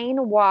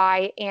explain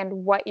why and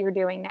what you're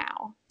doing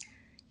now?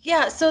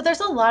 Yeah, so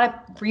there's a lot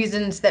of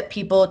reasons that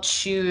people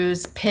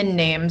choose pen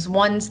names,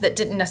 ones that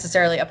didn't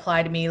necessarily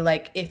apply to me.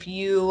 Like, if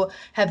you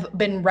have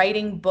been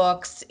writing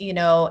books,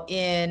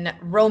 in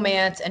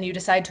romance, and you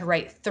decide to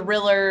write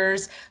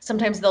thrillers,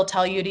 sometimes they'll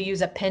tell you to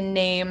use a pen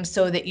name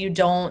so that you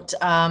don't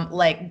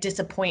like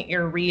disappoint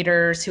your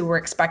readers who were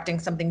expecting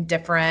something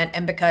different.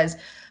 And because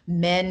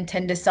men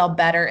tend to sell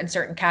better in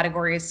certain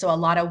categories, so a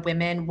lot of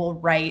women will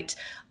write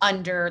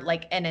under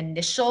like an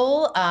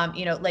initial,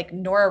 like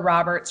Nora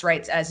Roberts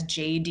writes as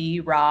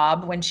JD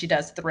Robb when she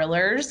does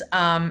thrillers.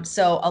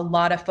 So a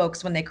lot of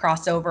folks, when they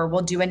cross over,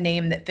 will do a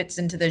name that fits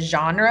into the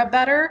genre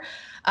better.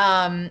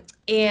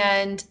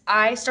 And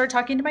I started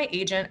talking to my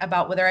agent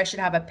about whether I should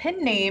have a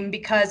pen name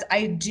because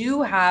I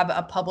do have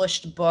a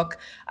published book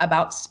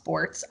about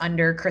sports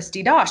under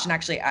Kristi Dosh. And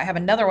actually, I have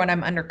another one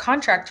I'm under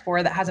contract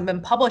for that hasn't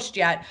been published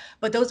yet,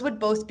 but those would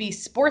both be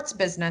sports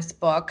business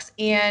books.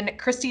 And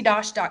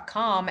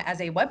KristiDosh.com as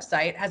a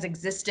website has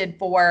existed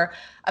for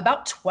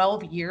about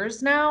 12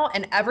 years now,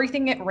 and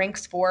everything it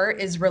ranks for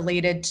is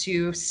related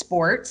to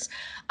sports.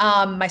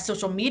 My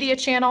social media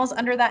channels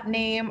under that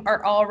name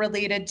are all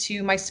related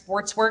to my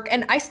sports work,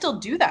 and I still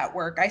do that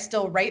work. I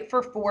still write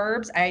for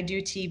Forbes. I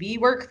do TV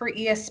work for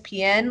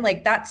ESPN.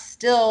 Like that's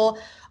still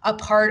a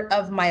part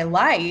of my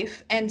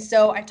life. And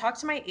so I talked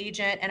to my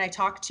agent and I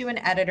talked to an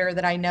editor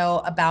that I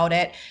know about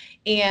it.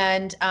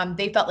 And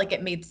they felt like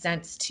it made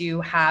sense to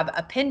have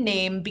a pen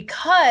name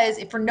because,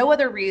 if for no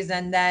other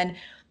reason than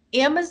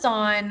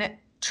Amazon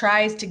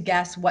tries to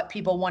guess what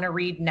people want to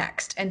read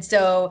next. And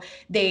so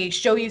they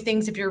show you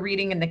things if you're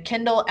reading in the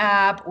Kindle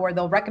app, or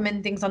they'll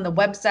recommend things on the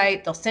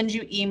website, they'll send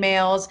you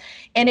emails.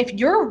 And if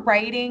you're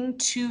writing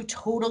two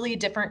totally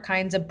different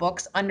kinds of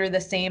books under the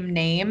same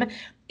name,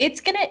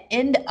 it's going to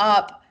end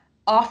up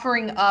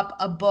offering up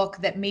a book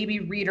that maybe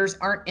readers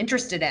aren't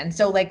interested in.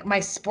 So like my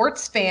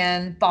sports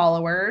fan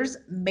followers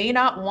may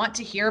not want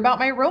to hear about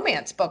my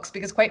romance books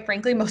because quite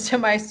frankly, most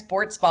of my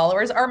sports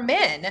followers are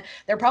men.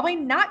 They're probably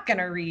not going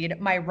to read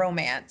my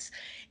romance.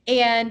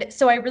 And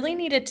so I really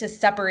needed to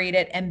separate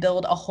it and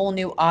build a whole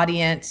new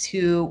audience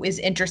who is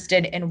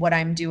interested in what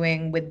I'm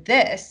doing with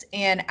this.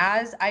 And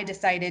as I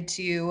decided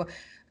to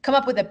come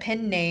up with a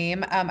pen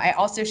name, I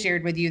also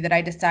shared with you that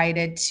I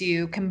decided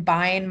to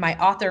combine my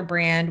author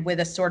brand with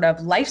a sort of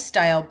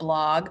lifestyle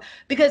blog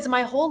because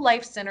my whole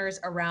life centers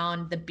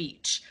around the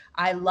beach.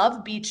 I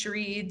love beach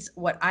reads.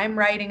 What I'm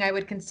writing, I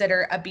would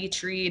consider a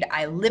beach read.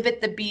 I live at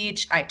the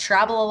beach. I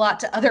travel a lot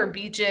to other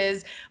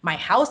beaches. My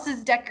house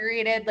is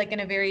decorated like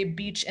in a very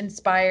beach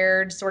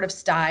inspired sort of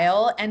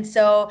style. And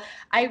so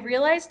I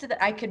realized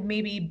that I could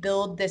maybe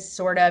build this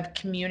sort of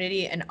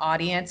community and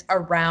audience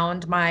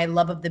around my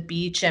love of the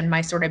beach and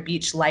my sort of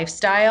beach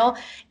lifestyle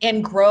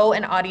and grow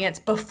an audience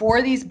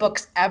before these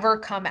books ever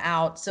come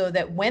out so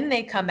that when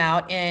they come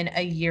out in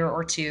a year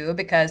or two,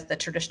 because the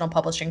traditional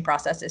publishing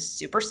process is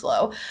super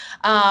slow,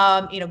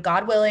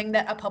 God willing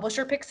that a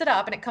publisher picks it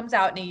up and it comes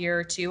out in a year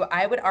or two,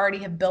 I would already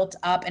have built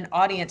up an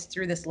audience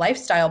through this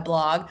lifestyle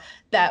blog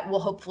that will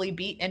hopefully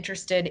be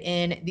interested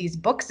in these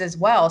books as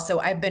well. So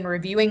I've been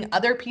reviewing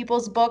other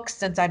people's books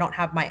since I don't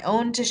have my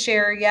own to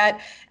share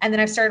yet. And then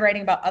I've started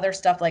writing about other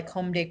stuff like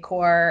home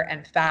decor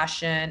and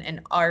fashion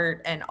and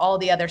art and all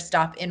the other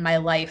stuff in my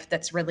life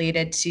that's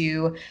related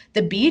to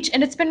the beach.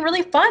 And it's been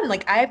really fun.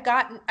 Like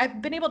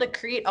I've been able to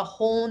create a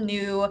whole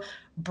new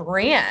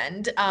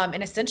brand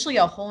and essentially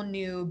a whole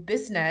new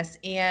business.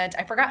 And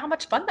I forgot how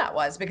much fun that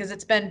was because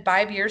it's been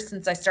 5 years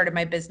since I started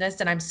my business.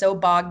 And I'm so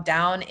bogged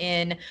down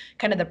in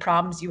kind of the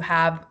problems you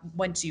have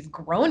once you've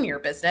grown your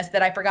business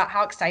that I forgot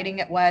how exciting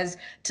it was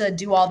to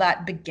do all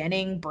that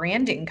beginning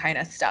branding kind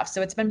of stuff.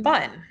 So it's been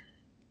fun.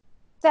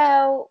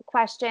 So,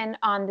 question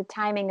on the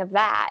timing of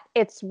that.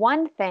 It's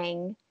one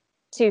thing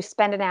to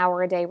spend an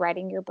hour a day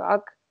writing your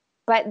book,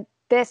 but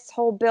this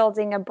whole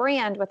building a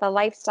brand with a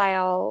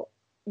lifestyle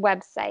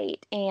website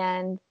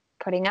and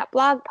putting up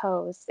blog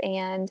posts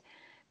and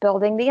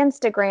building the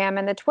Instagram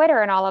and the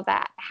Twitter and all of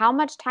that. How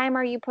much time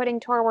are you putting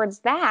towards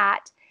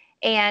that?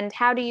 And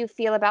how do you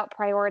feel about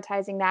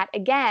prioritizing that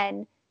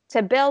again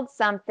to build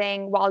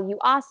something while you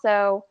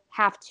also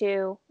have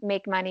to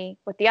make money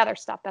with the other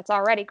stuff that's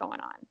already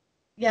going on?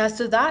 Yeah,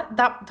 so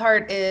that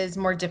part is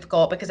more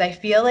difficult because I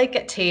feel like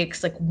it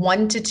takes like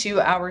 1 to 2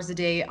 hours a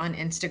day on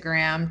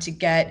Instagram to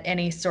get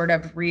any sort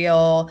of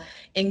real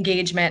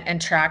engagement and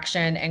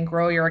traction and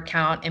grow your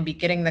account and be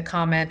getting the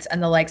comments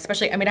and the likes.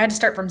 Especially, I mean, I had to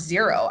start from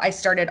zero. I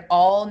started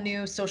all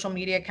new social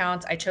media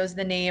accounts. I chose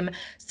the name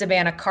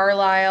Savannah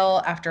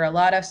Carlisle after a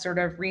lot of sort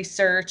of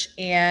research,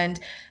 and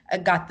I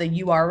got the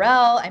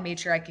URL. I made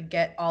sure I could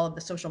get all of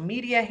the social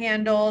media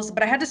handles,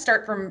 but I had to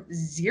start from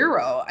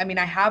zero. I mean,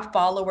 I have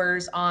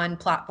followers on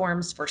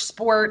platforms for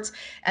sports,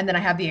 and then I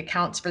have the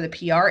accounts for the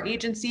PR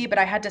agency, but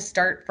I had to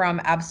start from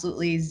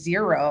absolutely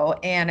zero.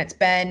 And it's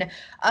been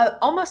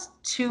almost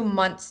 2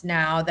 months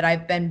now that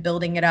I've been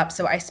building it up.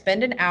 So I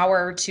spend an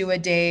hour or two a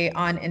day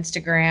on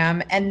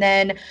Instagram, and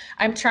then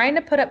I'm trying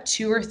to put up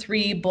 2 or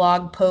 3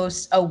 blog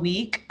posts a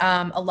week.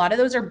 A lot of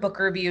those are book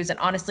reviews, and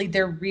honestly,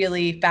 they're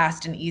really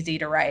fast and easy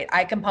to write.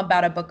 I can pump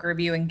out a book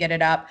review and get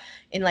it up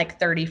in like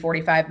 30,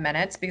 45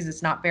 minutes because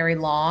it's not very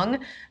long.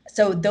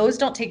 So those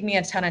don't take me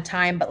a ton of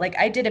time, but like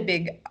I did a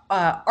big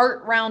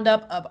art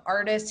roundup of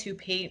artists who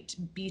paint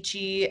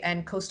beachy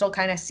and coastal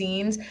kind of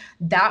scenes.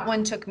 That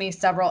one took me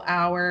several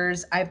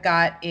hours. I've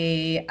got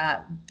a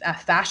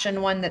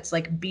fashion one that's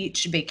like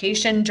beach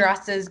vacation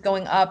dresses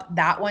going up.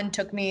 That one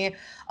took me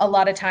a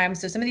lot of time.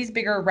 So some of these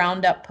bigger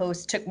roundup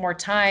posts took more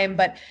time,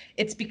 but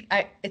it's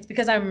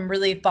because I'm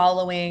really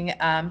following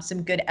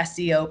some good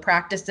SEO SEO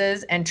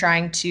practices and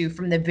trying to,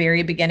 from the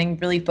very beginning,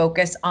 really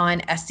focus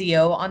on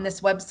SEO on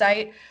this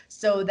website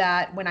so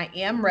that when I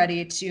am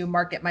ready to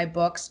market my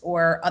books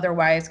or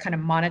otherwise kind of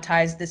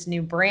monetize this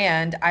new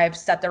brand, I've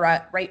set the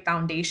right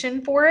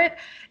foundation for it.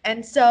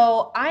 And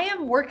so I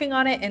am working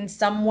on it in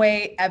some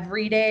way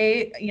every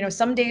day.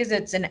 Some days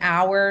it's an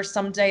hour,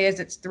 some days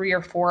it's 3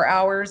 or 4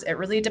 hours. It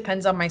really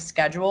depends on my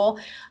schedule.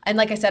 And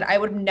like I said, I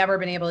would have never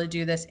been able to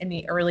do this in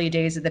the early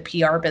days of the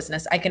PR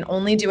business. I can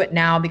only do it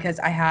now because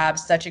I have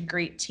such a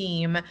great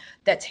team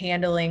that's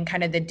handling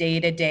kind of the day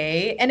to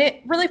day. And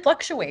it really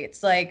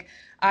fluctuates. Like,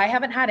 I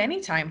haven't had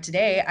any time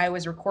today. I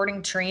was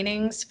recording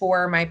trainings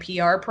for my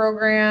PR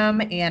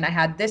program and I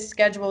had this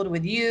scheduled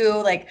with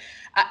you. Like,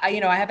 I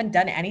haven't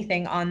done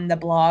anything on the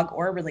blog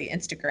or really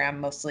Instagram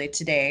mostly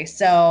today.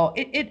 So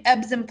it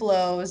ebbs and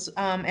flows.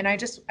 And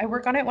I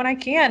work on it when I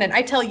can. And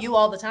I tell you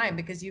all the time,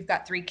 because you've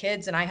got 3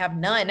 kids and I have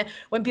none.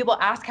 When people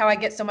ask how I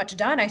get so much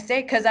done, I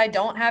say, because I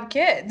don't have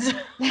kids.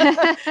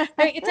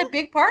 It's a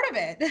big part of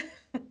it.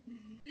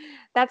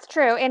 That's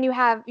true. And you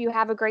have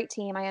a great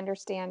team. I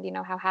understand,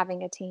 how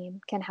having a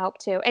team can help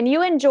too. And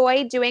you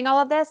enjoy doing all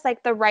of this,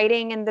 like the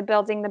writing and the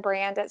building the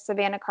brand at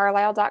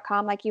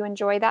savannahcarlisle.com. Like you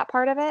enjoy that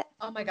part of it?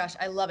 Oh my gosh,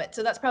 I love it.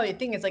 So that's probably the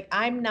thing is like,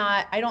 I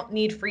don't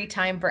need free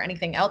time for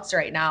anything else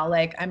right now.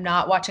 Like, I'm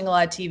not watching a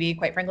lot of TV.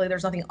 Quite frankly,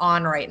 there's nothing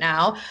on right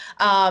now.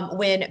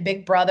 When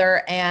Big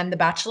Brother and The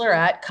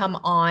Bachelorette come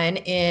on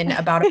in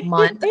about a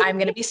month, I'm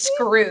going to be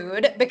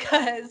screwed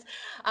because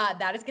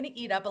that is going to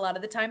eat up a lot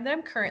of the time that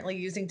I'm currently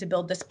using to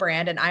build this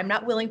brand. And I'm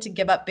not willing to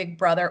give up Big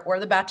Brother or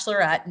The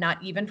Bachelorette, not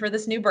even for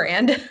this new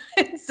brand.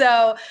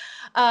 So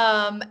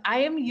I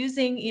am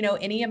using,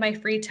 any of my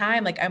free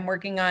time. Like, I'm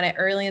working on it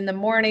early in the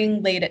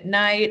morning, late at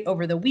night,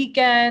 over the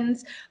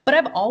weekends, but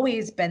I've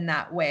always been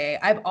that way.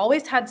 I've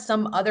always had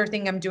some other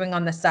thing I'm doing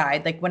on the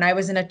side. Like, when I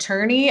was an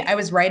attorney, I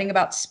was writing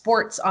about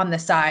sports on the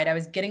side. I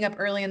was getting up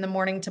early in the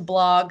morning to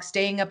blog,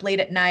 staying up late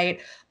at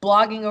night,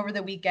 blogging over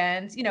the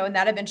weekends, and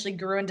that eventually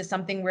grew into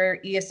something where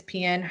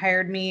ESPN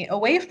hired me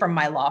away from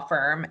my law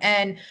firm.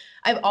 And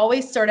I've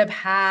always sort of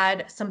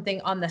had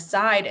something on the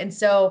side. And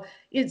so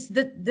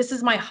this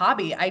is my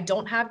hobby. I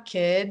don't have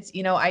kids,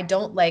 I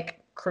don't like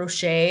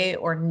crochet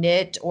or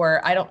knit,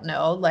 or I don't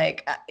know,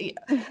 like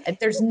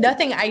there's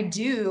nothing I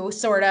do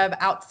sort of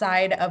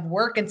outside of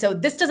work. And so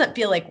this doesn't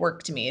feel like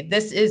work to me.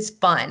 This is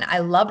fun. I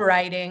love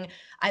writing.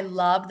 I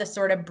love the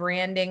sort of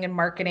branding and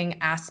marketing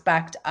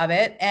aspect of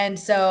it. And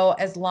so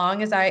as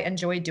long as I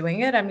enjoy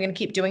doing it, I'm going to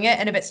keep doing it.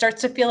 And if it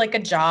starts to feel like a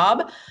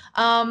job,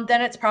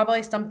 then it's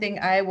probably something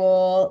I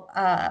will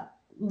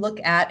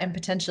look at and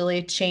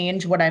potentially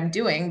change what I'm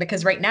doing,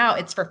 because right now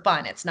it's for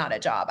fun. It's not a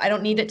job. I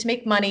don't need it to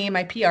make money.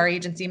 My PR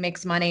agency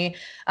makes money.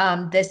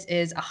 This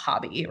is a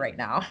hobby right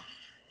now.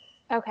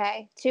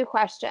 Okay, 2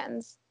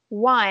 questions.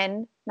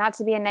 One, not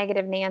to be a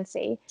negative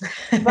Nancy,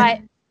 but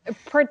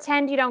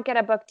pretend you don't get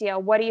a book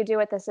deal. What do you do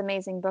with this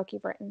amazing book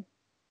you've written?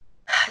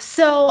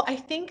 So I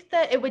think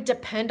that it would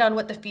depend on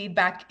what the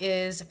feedback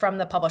is from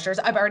the publishers.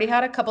 I've already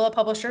had a couple of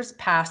publishers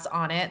pass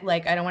on it.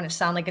 Like, I don't want to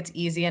sound like it's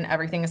easy and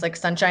everything is like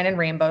sunshine and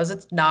rainbows.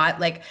 It's not.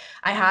 Like,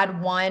 I had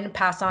one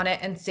pass on it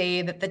and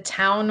say that the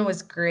town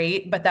was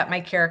great, but that my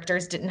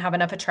characters didn't have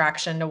enough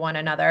attraction to one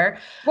another.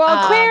 Well,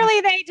 Um,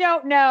 clearly they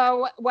don't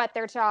know what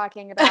they're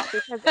talking about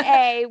because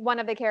A, one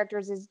of the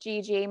characters is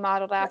Gigi,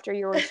 modeled after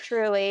yours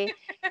truly,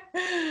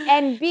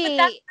 and but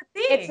that's B,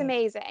 the it's thing.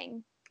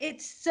 amazing.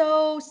 It's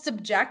so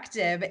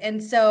subjective.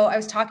 And so I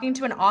was talking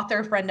to an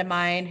author friend of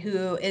mine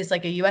who is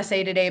like a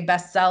USA Today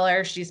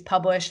bestseller. She's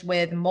published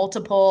with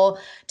multiple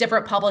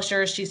different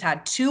publishers. She's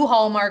had 2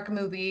 Hallmark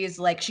movies.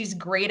 Like, she's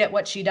great at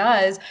what she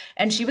does.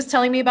 And she was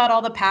telling me about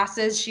all the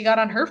passes she got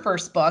on her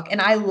first book.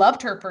 And I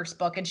loved her first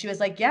book. And she was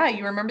like, yeah,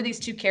 you remember these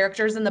 2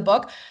 characters in the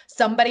book?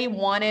 Somebody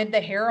wanted the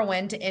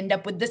heroine to end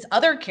up with this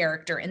other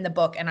character in the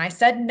book. And I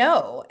said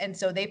no. And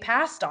so they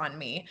passed on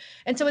me.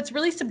 And so it's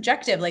really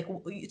subjective. Like,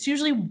 it's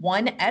usually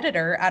one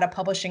editor at a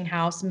publishing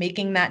house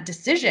making that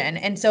decision.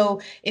 And so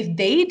if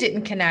they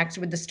didn't connect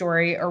with the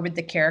story or with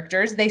the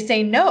characters, they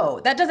say no.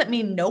 That doesn't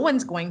mean no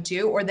one's going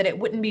to, or that it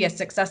wouldn't be a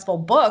successful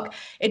book.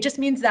 It just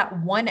means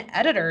that one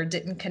editor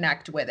didn't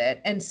connect with it.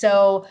 And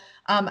so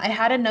I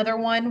had another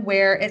one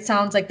where it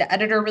sounds like the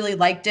editor really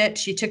liked it.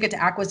 She took it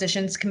to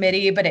acquisitions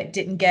committee, but it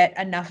didn't get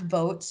enough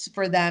votes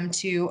for them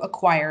to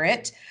acquire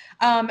it.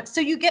 So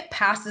you get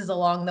passes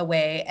along the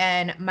way.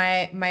 And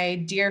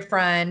my dear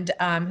friend,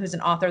 who's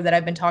an author that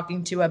I've been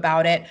talking to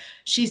about it,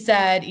 she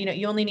said,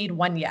 you only need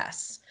one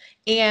yes.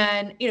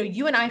 And,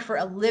 you and I for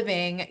a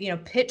living,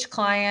 pitch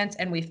clients,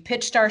 and we've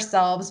pitched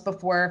ourselves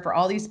before for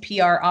all these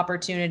PR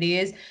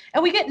opportunities,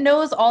 and we get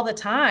no's all the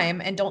time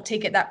and don't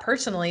take it that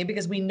personally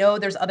because we know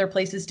there's other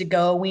places to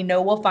go. We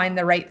know we'll find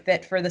the right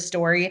fit for the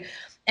story.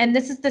 And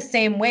this is the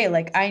same way.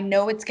 Like, I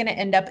know it's going to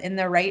end up in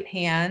the right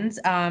hands,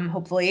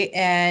 hopefully,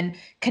 and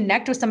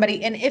connect with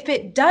somebody. And if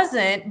it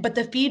doesn't, but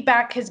the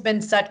feedback has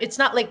been such, it's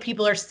not like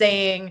people are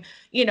saying,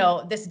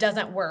 this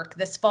doesn't work,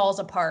 this falls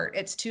apart,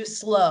 it's too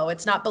slow,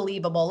 it's not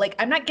believable. Like,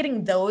 I'm not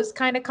getting those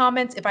kind of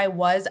comments. If I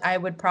was, I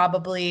would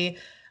probably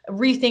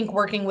rethink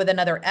working with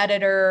another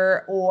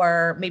editor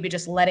or maybe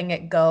just letting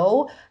it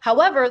go.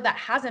 However, that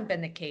hasn't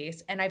been the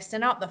case. And I've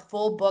sent out the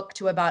full book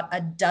to about a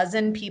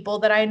dozen people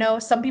that I know.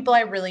 Some people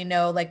I really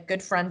know, like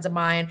good friends of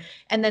mine.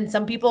 And then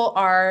some people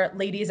are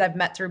ladies I've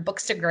met through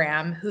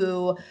Bookstagram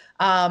who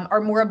are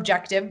more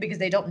objective because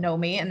they don't know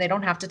me and they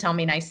don't have to tell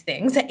me nice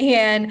things.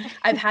 And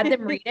I've had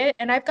them read it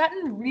and I've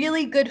gotten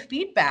really good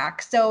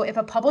feedback. So if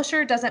a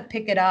publisher doesn't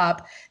pick it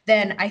up,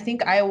 then I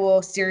think I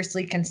will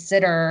seriously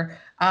consider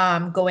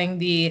going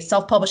the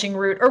self-publishing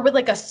route or with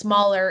like a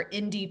smaller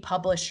indie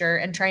publisher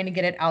and trying to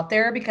get it out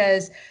there.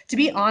 Because to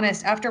be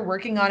honest, after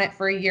working on it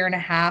for a year and a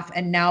half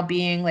and now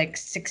being like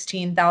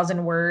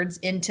 16,000 words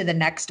into the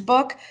next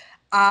book,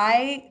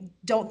 I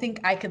don't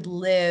think I could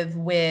live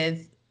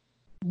with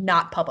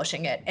not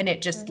publishing it and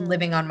it just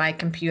living on my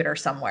computer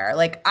somewhere.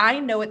 Like I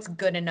know it's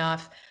good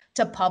enough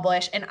to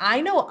publish and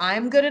I know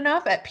I'm good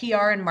enough at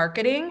PR and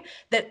marketing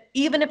that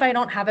even if I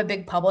don't have a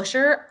big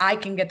publisher, I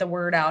can get the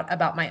word out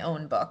about my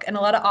own book. And a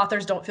lot of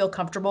authors don't feel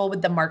comfortable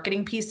with the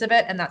marketing piece of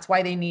it and that's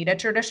why they need a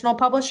traditional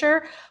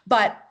publisher,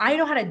 but I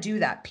know how to do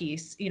that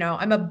piece. You know,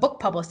 I'm a book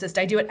publicist.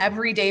 I do it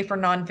every day for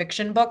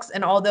nonfiction books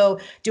and although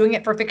doing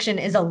it for fiction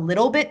is a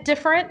little bit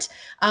different,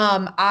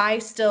 I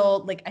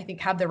still like I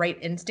think have the right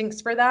instincts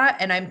for that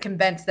and I'm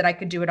convinced that I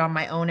could do it on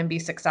my own and be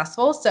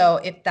successful. So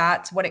if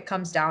that's what it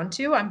comes down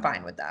to, I'm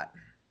fine with that.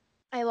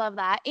 I love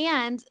that.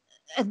 And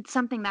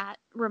something that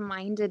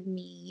reminded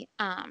me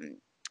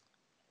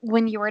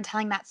when you were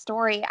telling that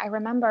story, I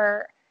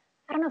remember,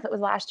 I don't know if it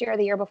was last year or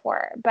the year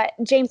before, but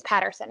James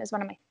Patterson is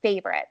one of my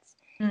favorites.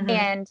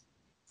 And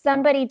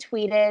somebody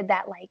tweeted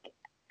that like,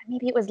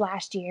 maybe it was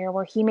last year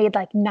where he made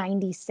like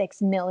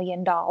 $96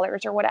 million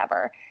or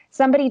whatever.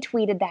 Somebody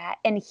tweeted that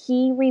and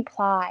he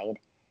replied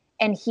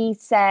and he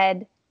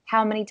said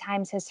how many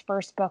times his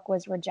first book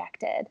was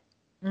rejected.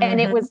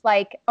 And it was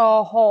like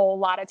a whole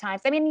lot of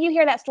times. I mean, you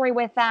hear that story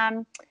with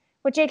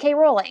J.K.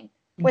 Rowling,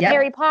 with Yep.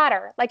 Harry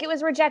Potter. Like it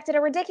was rejected a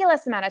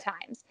ridiculous amount of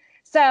times.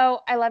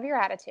 So I love your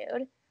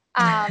attitude.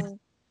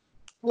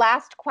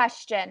 Last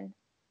question.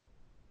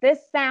 This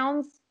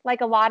sounds like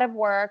a lot of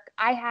work.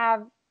 I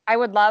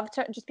would love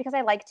to, just because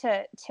I like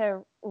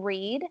to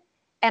read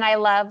and I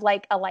love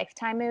like a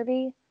Lifetime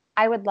movie,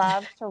 I would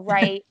love to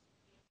write,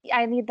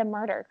 I need the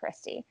murder,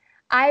 Kristi.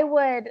 I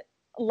would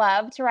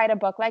love to write a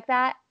book like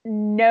that.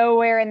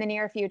 Nowhere in the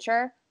near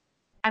future.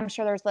 I'm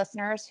sure there's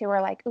listeners who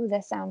are like, ooh,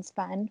 this sounds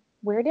fun.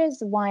 Where does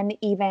one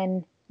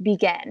even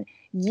begin?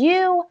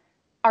 You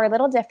are a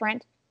little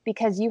different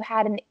because you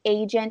had an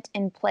agent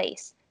in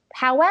place.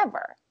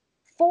 However,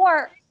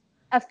 for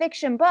a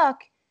fiction book,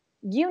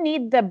 you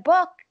need the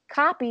book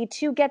copy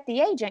to get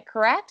the agent,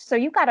 correct? So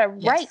you got to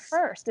write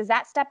first. Is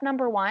that step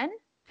number one?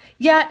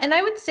 Yeah, and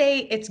I would say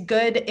it's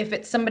good if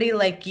it's somebody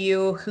like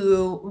you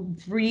who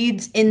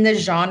reads in the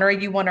genre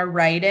you want to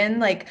write in.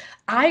 Like,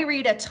 I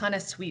read a ton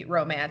of sweet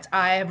romance.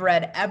 I've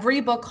read every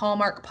book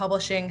Hallmark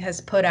Publishing has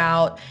put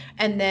out,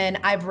 and then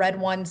I've read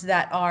ones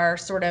that are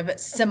sort of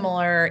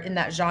similar in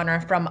that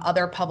genre from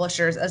other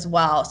publishers as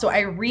well. So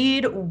I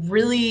read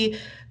really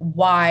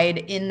wide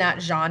in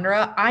that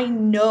genre. I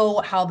know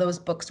how those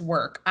books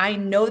work. I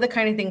know the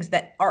kind of things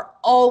that are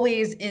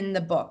always in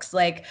the books.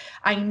 Like,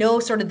 I know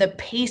sort of the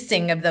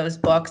pacing of those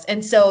books.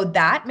 And so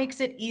that makes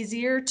it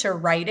easier to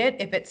write it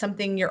if it's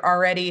something you're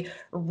already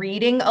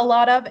reading a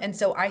lot of. And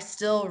so I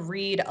still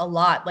read a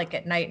lot, like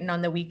at night and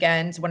on the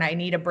weekends when I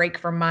need a break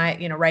from my,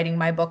 writing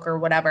my book or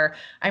whatever.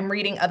 I'm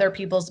reading other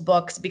people's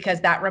books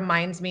because that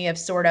reminds me of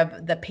sort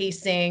of the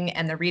pacing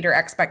and the reader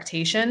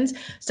expectations.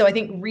 So I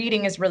think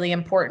reading is really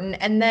important.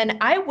 And then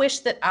I wish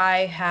that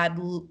I had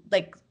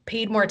like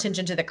paid more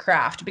attention to the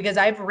craft because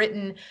I've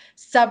written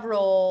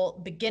several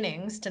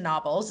beginnings to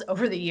novels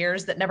over the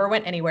years that never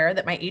went anywhere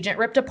that my agent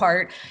ripped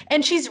apart.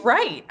 And she's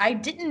right. I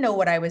didn't know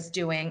what I was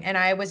doing. And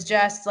I was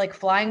just like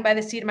flying by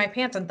the seat of my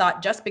pants and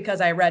thought just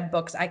because I read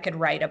books, I could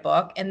write a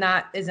book. And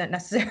that isn't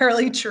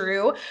necessarily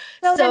true.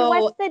 So then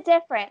what's the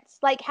difference?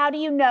 Like, how do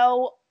you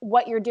know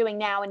what you're doing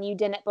now and you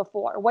didn't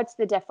before? What's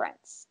the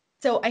difference?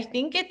 So I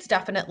think it's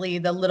definitely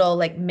the little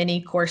like mini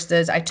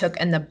courses I took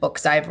and the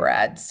books I've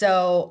read.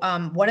 So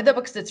one of the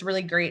books that's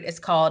really great is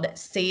called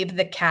Save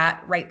the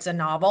Cat Writes a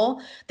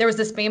Novel. There was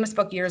this famous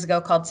book years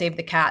ago called Save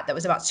the Cat that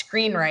was about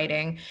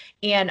screenwriting.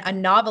 And a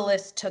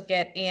novelist took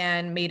it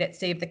and made it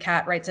Save the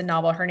Cat Writes a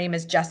Novel. Her name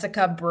is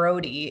Jessica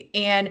Brody.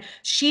 And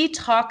she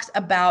talks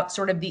about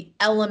sort of the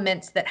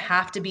elements that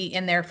have to be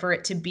in there for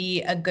it to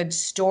be a good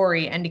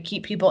story and to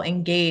keep people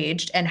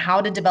engaged and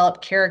how to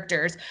develop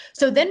characters.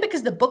 So then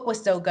because the book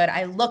was so good,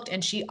 I looked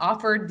and she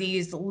offered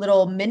these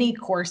little mini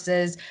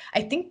courses.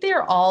 I think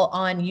they're all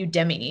on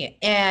Udemy.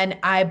 And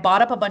I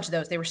bought up a bunch of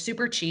those. They were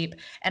super cheap.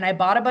 And I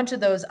bought a bunch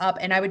of those up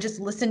and I would just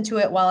listen to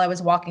it while I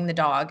was walking the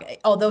dog.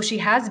 Although she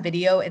has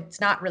video,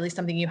 it's not really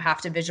something you have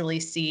to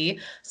visually see.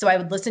 So I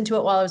would listen to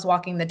it while I was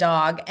walking the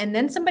dog. And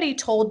then somebody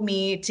told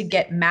me to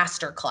get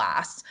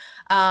Masterclass.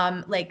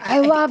 I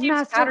love think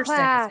James Patterson is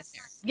in Masterclass.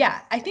 there.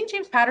 Yeah, I think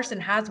James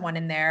Patterson has one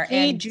in there.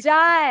 He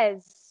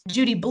does.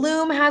 Judy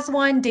Blume has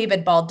one,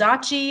 David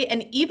Baldacci,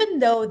 and even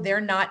though they're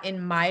not in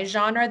my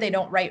genre, they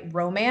don't write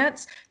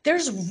romance,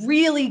 there's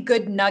really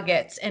good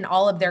nuggets in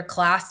all of their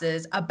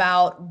classes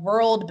about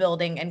world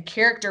building and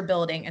character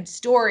building and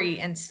story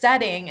and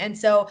setting. And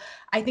so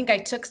I think I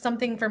took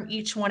something from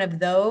each one of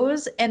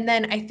those. And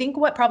then I think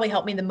what probably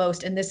helped me the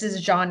most, and this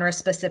is genre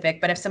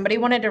specific, but if somebody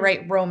wanted to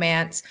write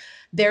romance,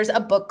 there's a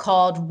book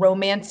called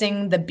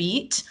Romancing the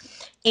Beat.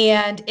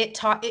 And it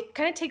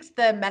kind of takes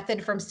the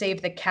method from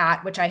Save the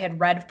Cat, which I had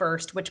read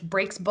first, which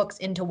breaks books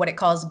into what it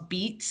calls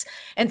beats.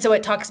 And so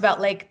it talks about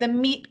like the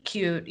meet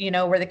cute,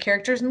 where the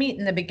characters meet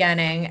in the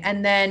beginning,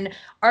 and then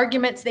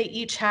arguments they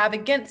each have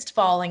against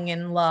falling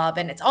in love.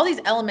 And it's all these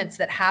elements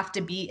that have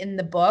to be in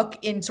the book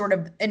in sort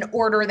of an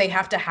order they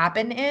have to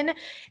happen in.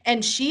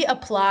 And she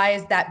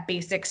applies that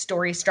basic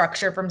story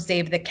structure from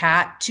Save the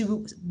Cat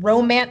to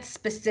romance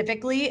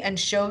specifically and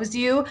shows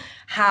you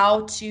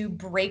how to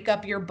break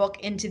up your book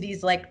into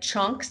these like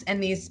chunks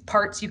and these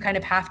parts you kind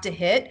of have to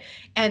hit.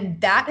 And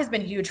that has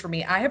been huge for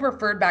me. I have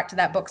referred back to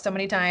that book so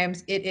many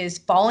times. It is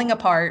falling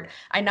apart.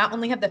 I not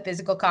only have the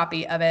physical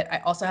copy of it, I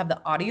also have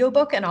the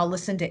audiobook, and I'll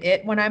listen to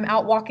it when I'm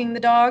out walking the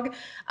dog.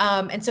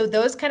 And so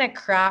those kind of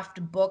craft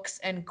books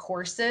and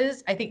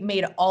courses, I think,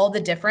 made all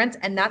the difference.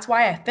 And that's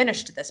why I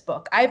finished this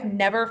book. I've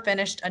never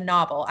finished a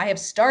novel. I have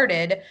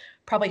started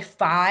probably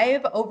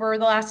 5 over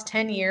the last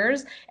 10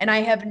 years. And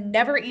I have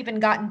never even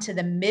gotten to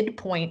the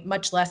midpoint,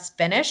 much less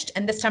finished.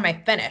 And this time I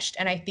finished.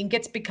 And I think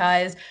it's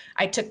because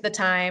I took the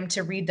time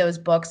to read those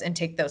books and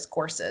take those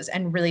courses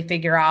and really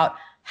figure out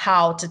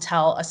how to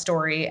tell a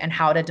story and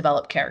how to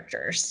develop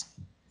characters.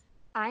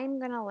 I'm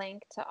going to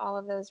link to all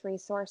of those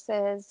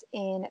resources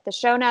in the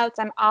show notes.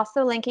 I'm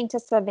also linking to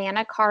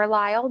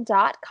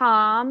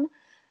SavannahCarlisle.com,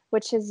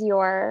 which is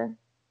your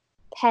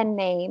pen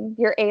name,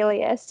 your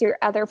alias, your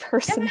other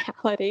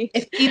personality.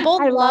 If people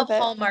I love love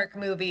it. Hallmark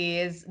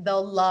movies,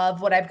 they'll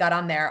love what I've got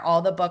on there. All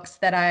the books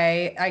that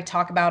I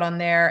talk about on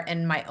there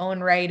and my own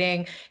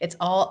writing, it's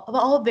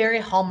all very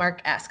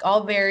Hallmark-esque,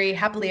 all very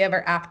happily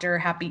ever after,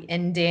 happy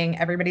ending.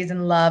 Everybody's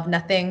in love,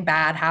 nothing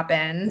bad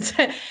happens.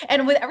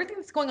 And with everything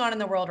that's going on in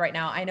the world right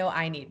now, I know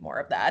I need more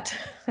of that.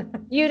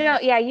 You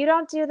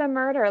don't do the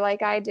murder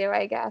like I do,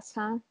 I guess,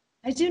 huh?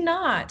 I do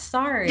not.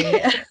 Sorry.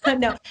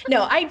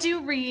 No, I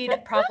do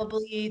read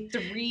probably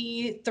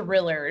 3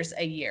 thrillers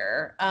a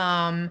year.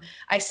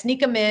 I sneak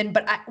them in,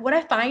 but what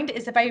I find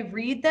is if I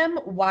read them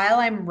while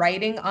I'm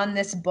writing on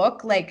this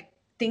book, like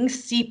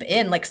things seep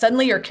in. Like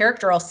suddenly your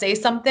character will say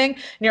something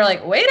and you're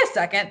like, wait a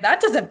second,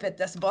 that doesn't fit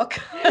this book.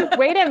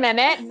 Wait a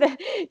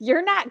minute.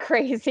 You're not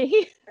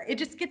crazy. It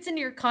just gets into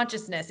your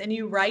consciousness and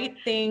you write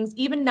things,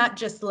 even not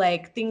just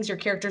like things your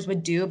characters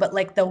would do, but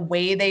like the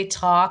way they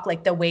talk,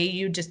 like the way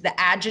the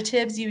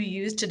adjectives you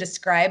use to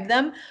describe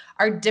them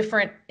are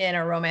different in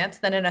a romance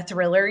than in a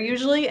thriller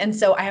usually. And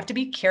so I have to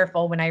be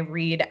careful when I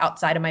read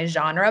outside of my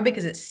genre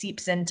because it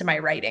seeps into my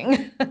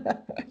writing.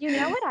 You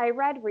know what I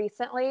read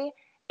recently?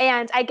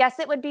 And I guess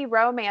it would be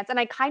romance. And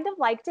I kind of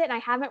liked it. And I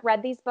haven't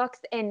read these books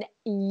in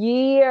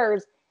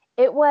years.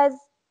 It was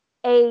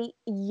a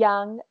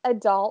young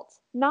adult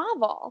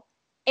novel.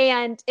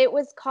 And it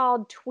was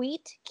called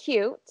Tweet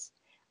Cute.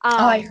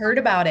 I heard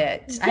about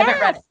it. Yes. I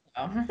haven't read it.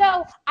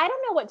 So I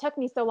don't know what took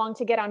me so long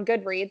to get on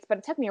Goodreads, but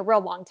it took me a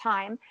real long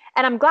time.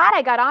 And I'm glad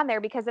I got on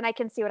there because then I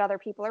can see what other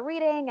people are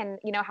reading and,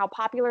 how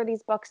popular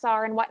these books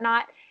are and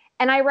whatnot.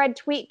 And I read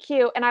Tweet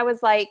Cute and I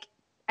was like,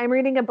 I'm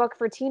reading a book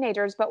for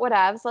teenagers, but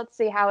whatevs. Let's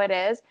see how it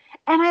is.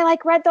 And I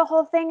read the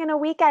whole thing in a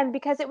weekend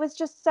because it was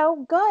just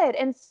so good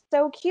and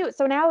so cute.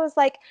 So now I was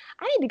like,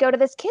 I need to go to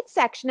this kids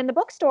section in the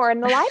bookstore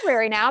in the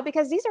library now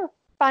because these are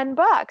fun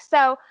books.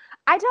 So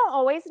I don't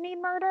always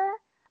need murder.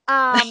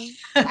 Or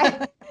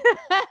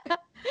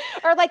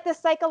like the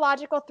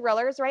psychological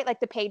thrillers, right? Like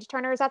the page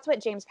turners. That's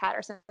what James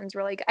Patterson's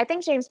really good. I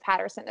think James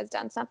Patterson has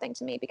done something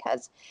to me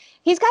because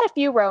he's got a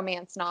few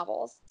romance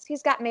novels.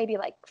 He's got maybe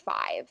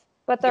 5.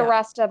 But the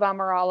rest of them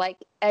are all like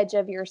edge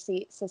of your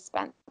seat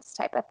suspense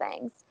type of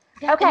things.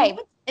 Yeah, okay.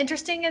 What's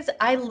interesting is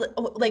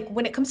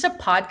when it comes to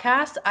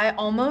podcasts, I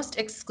almost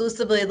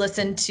exclusively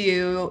listen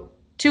to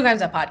 2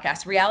 kinds of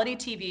podcasts: reality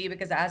TV,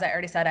 because as I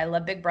already said, I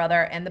love Big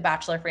Brother and the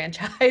Bachelor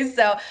franchise.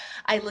 So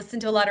I listen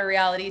to a lot of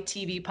reality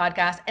TV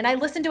podcasts, and I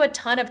listen to a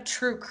ton of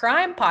true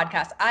crime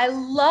podcasts. I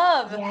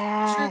love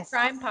true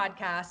crime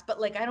podcasts, but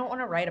I don't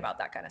want to write about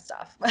that kind of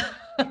stuff.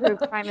 True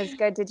crime is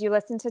good. Did you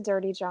listen to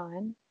Dirty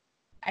John?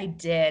 I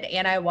did.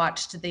 And I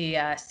watched the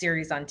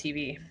series on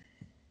TV.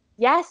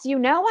 Yes.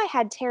 I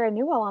had Tara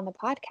Newell on the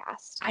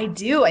podcast. I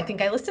do. I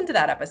think I listened to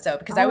that episode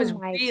because I was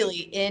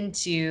really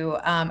into,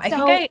 I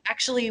think I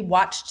actually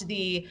watched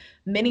the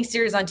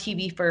miniseries on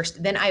TV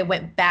first. Then I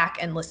went back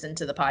and listened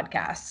to the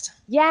podcast.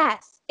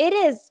 Yes, it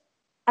is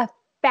a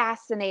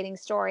fascinating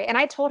story. And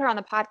I told her on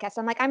the podcast,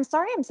 I'm like, I'm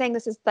sorry I'm saying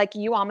this is like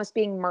you almost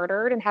being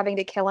murdered and having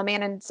to kill a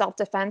man in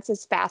self-defense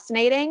is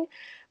fascinating.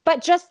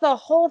 But just the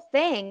whole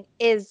thing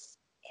it's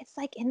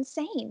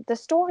insane. The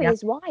story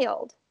is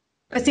wild.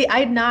 But see,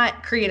 I'm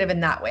not creative in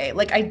that way.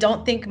 Like, I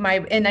don't think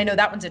and I know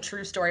that one's a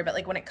true story, but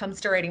like when it comes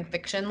to writing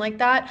fiction like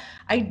that,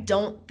 I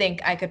don't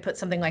think I could put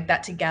something like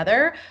that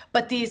together.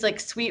 But these like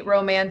sweet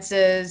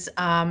romances,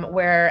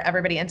 where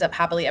everybody ends up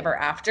happily ever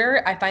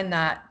after, I find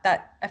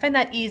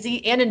that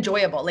easy and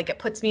enjoyable. Like, it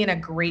puts me in a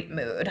great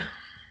mood.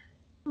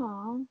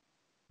 Aw,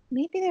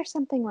 maybe there's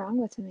something wrong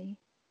with me.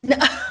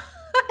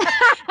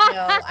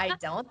 No, I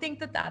don't think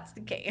that that's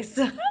the case.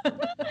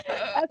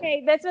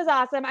 Okay, this was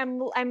awesome.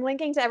 I'm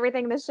linking to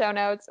everything in the show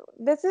notes.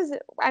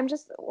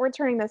 We're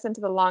turning this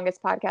into the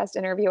longest podcast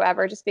interview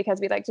ever just because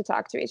we like to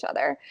talk to each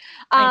other.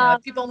 I know. Um,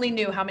 If people only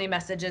knew how many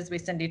messages we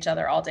send each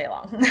other all day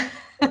long.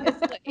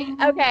 seriously.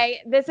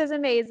 Okay, this is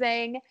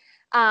amazing.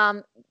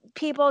 Um,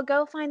 people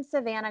go find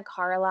Savannah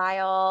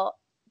Carlisle.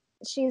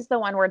 She's the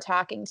one we're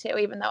talking to,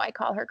 even though I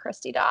call her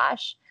Kristi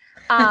Dosh.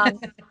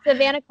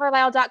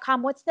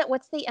 SavannahCarlisle.com. What's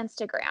the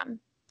Instagram?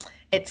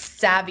 It's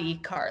Savvy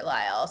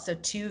Carlisle, so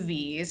two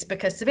V's,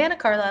 because Savannah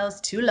Carlisle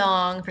is too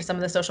long for some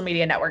of the social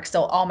media networks.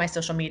 So all my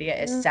social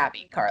media is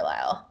Savvy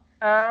Carlisle.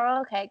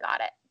 Oh, okay,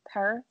 got it.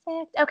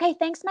 Perfect. Okay,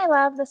 thanks, my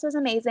love. This was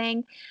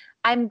amazing.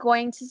 I'm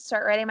going to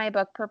start writing my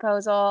book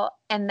proposal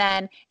and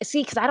then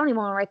see, because I don't even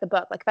want to write the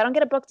book. Like, if I don't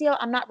get a book deal,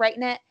 I'm not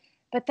writing it.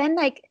 But then,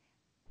 like,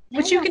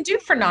 Which then you can do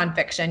for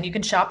nonfiction. You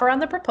can shop around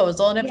the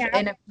proposal, and yeah.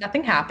 if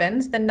nothing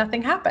happens, then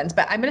nothing happens.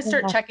 But I'm going to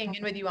start checking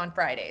in with you on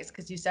Fridays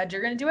because you said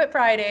you're going to do it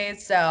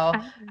Fridays. So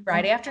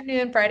Friday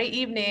afternoon, Friday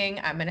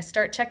evening, I'm going to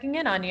start checking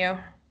in on you.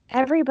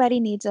 Everybody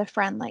needs a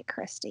friend like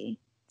Kristi.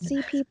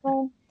 See,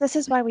 people, this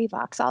is why we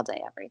Vox all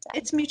day, every day.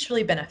 It's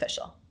mutually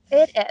beneficial.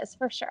 It is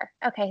for sure.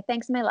 Okay,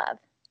 thanks, my love.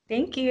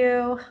 Thank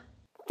you.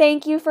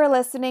 Thank you for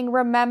listening.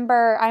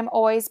 Remember, I'm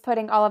always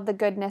putting all of the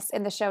goodness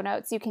in the show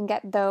notes. You can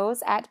get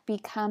those at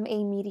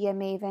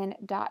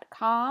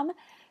becomeamediamaven.com.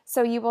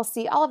 So you will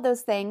see all of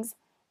those things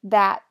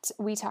that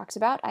we talked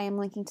about. I am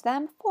linking to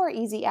them for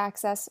easy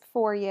access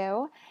for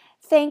you.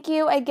 Thank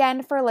you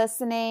again for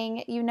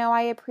listening. You know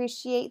I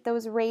appreciate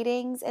those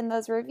ratings and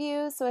those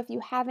reviews. So if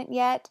you haven't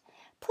yet,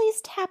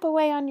 please tap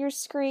away on your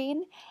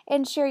screen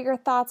and share your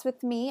thoughts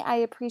with me. I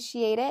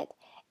appreciate it.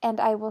 And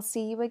I will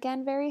see you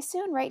again very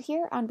soon right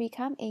here on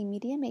Become a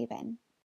Media Maven.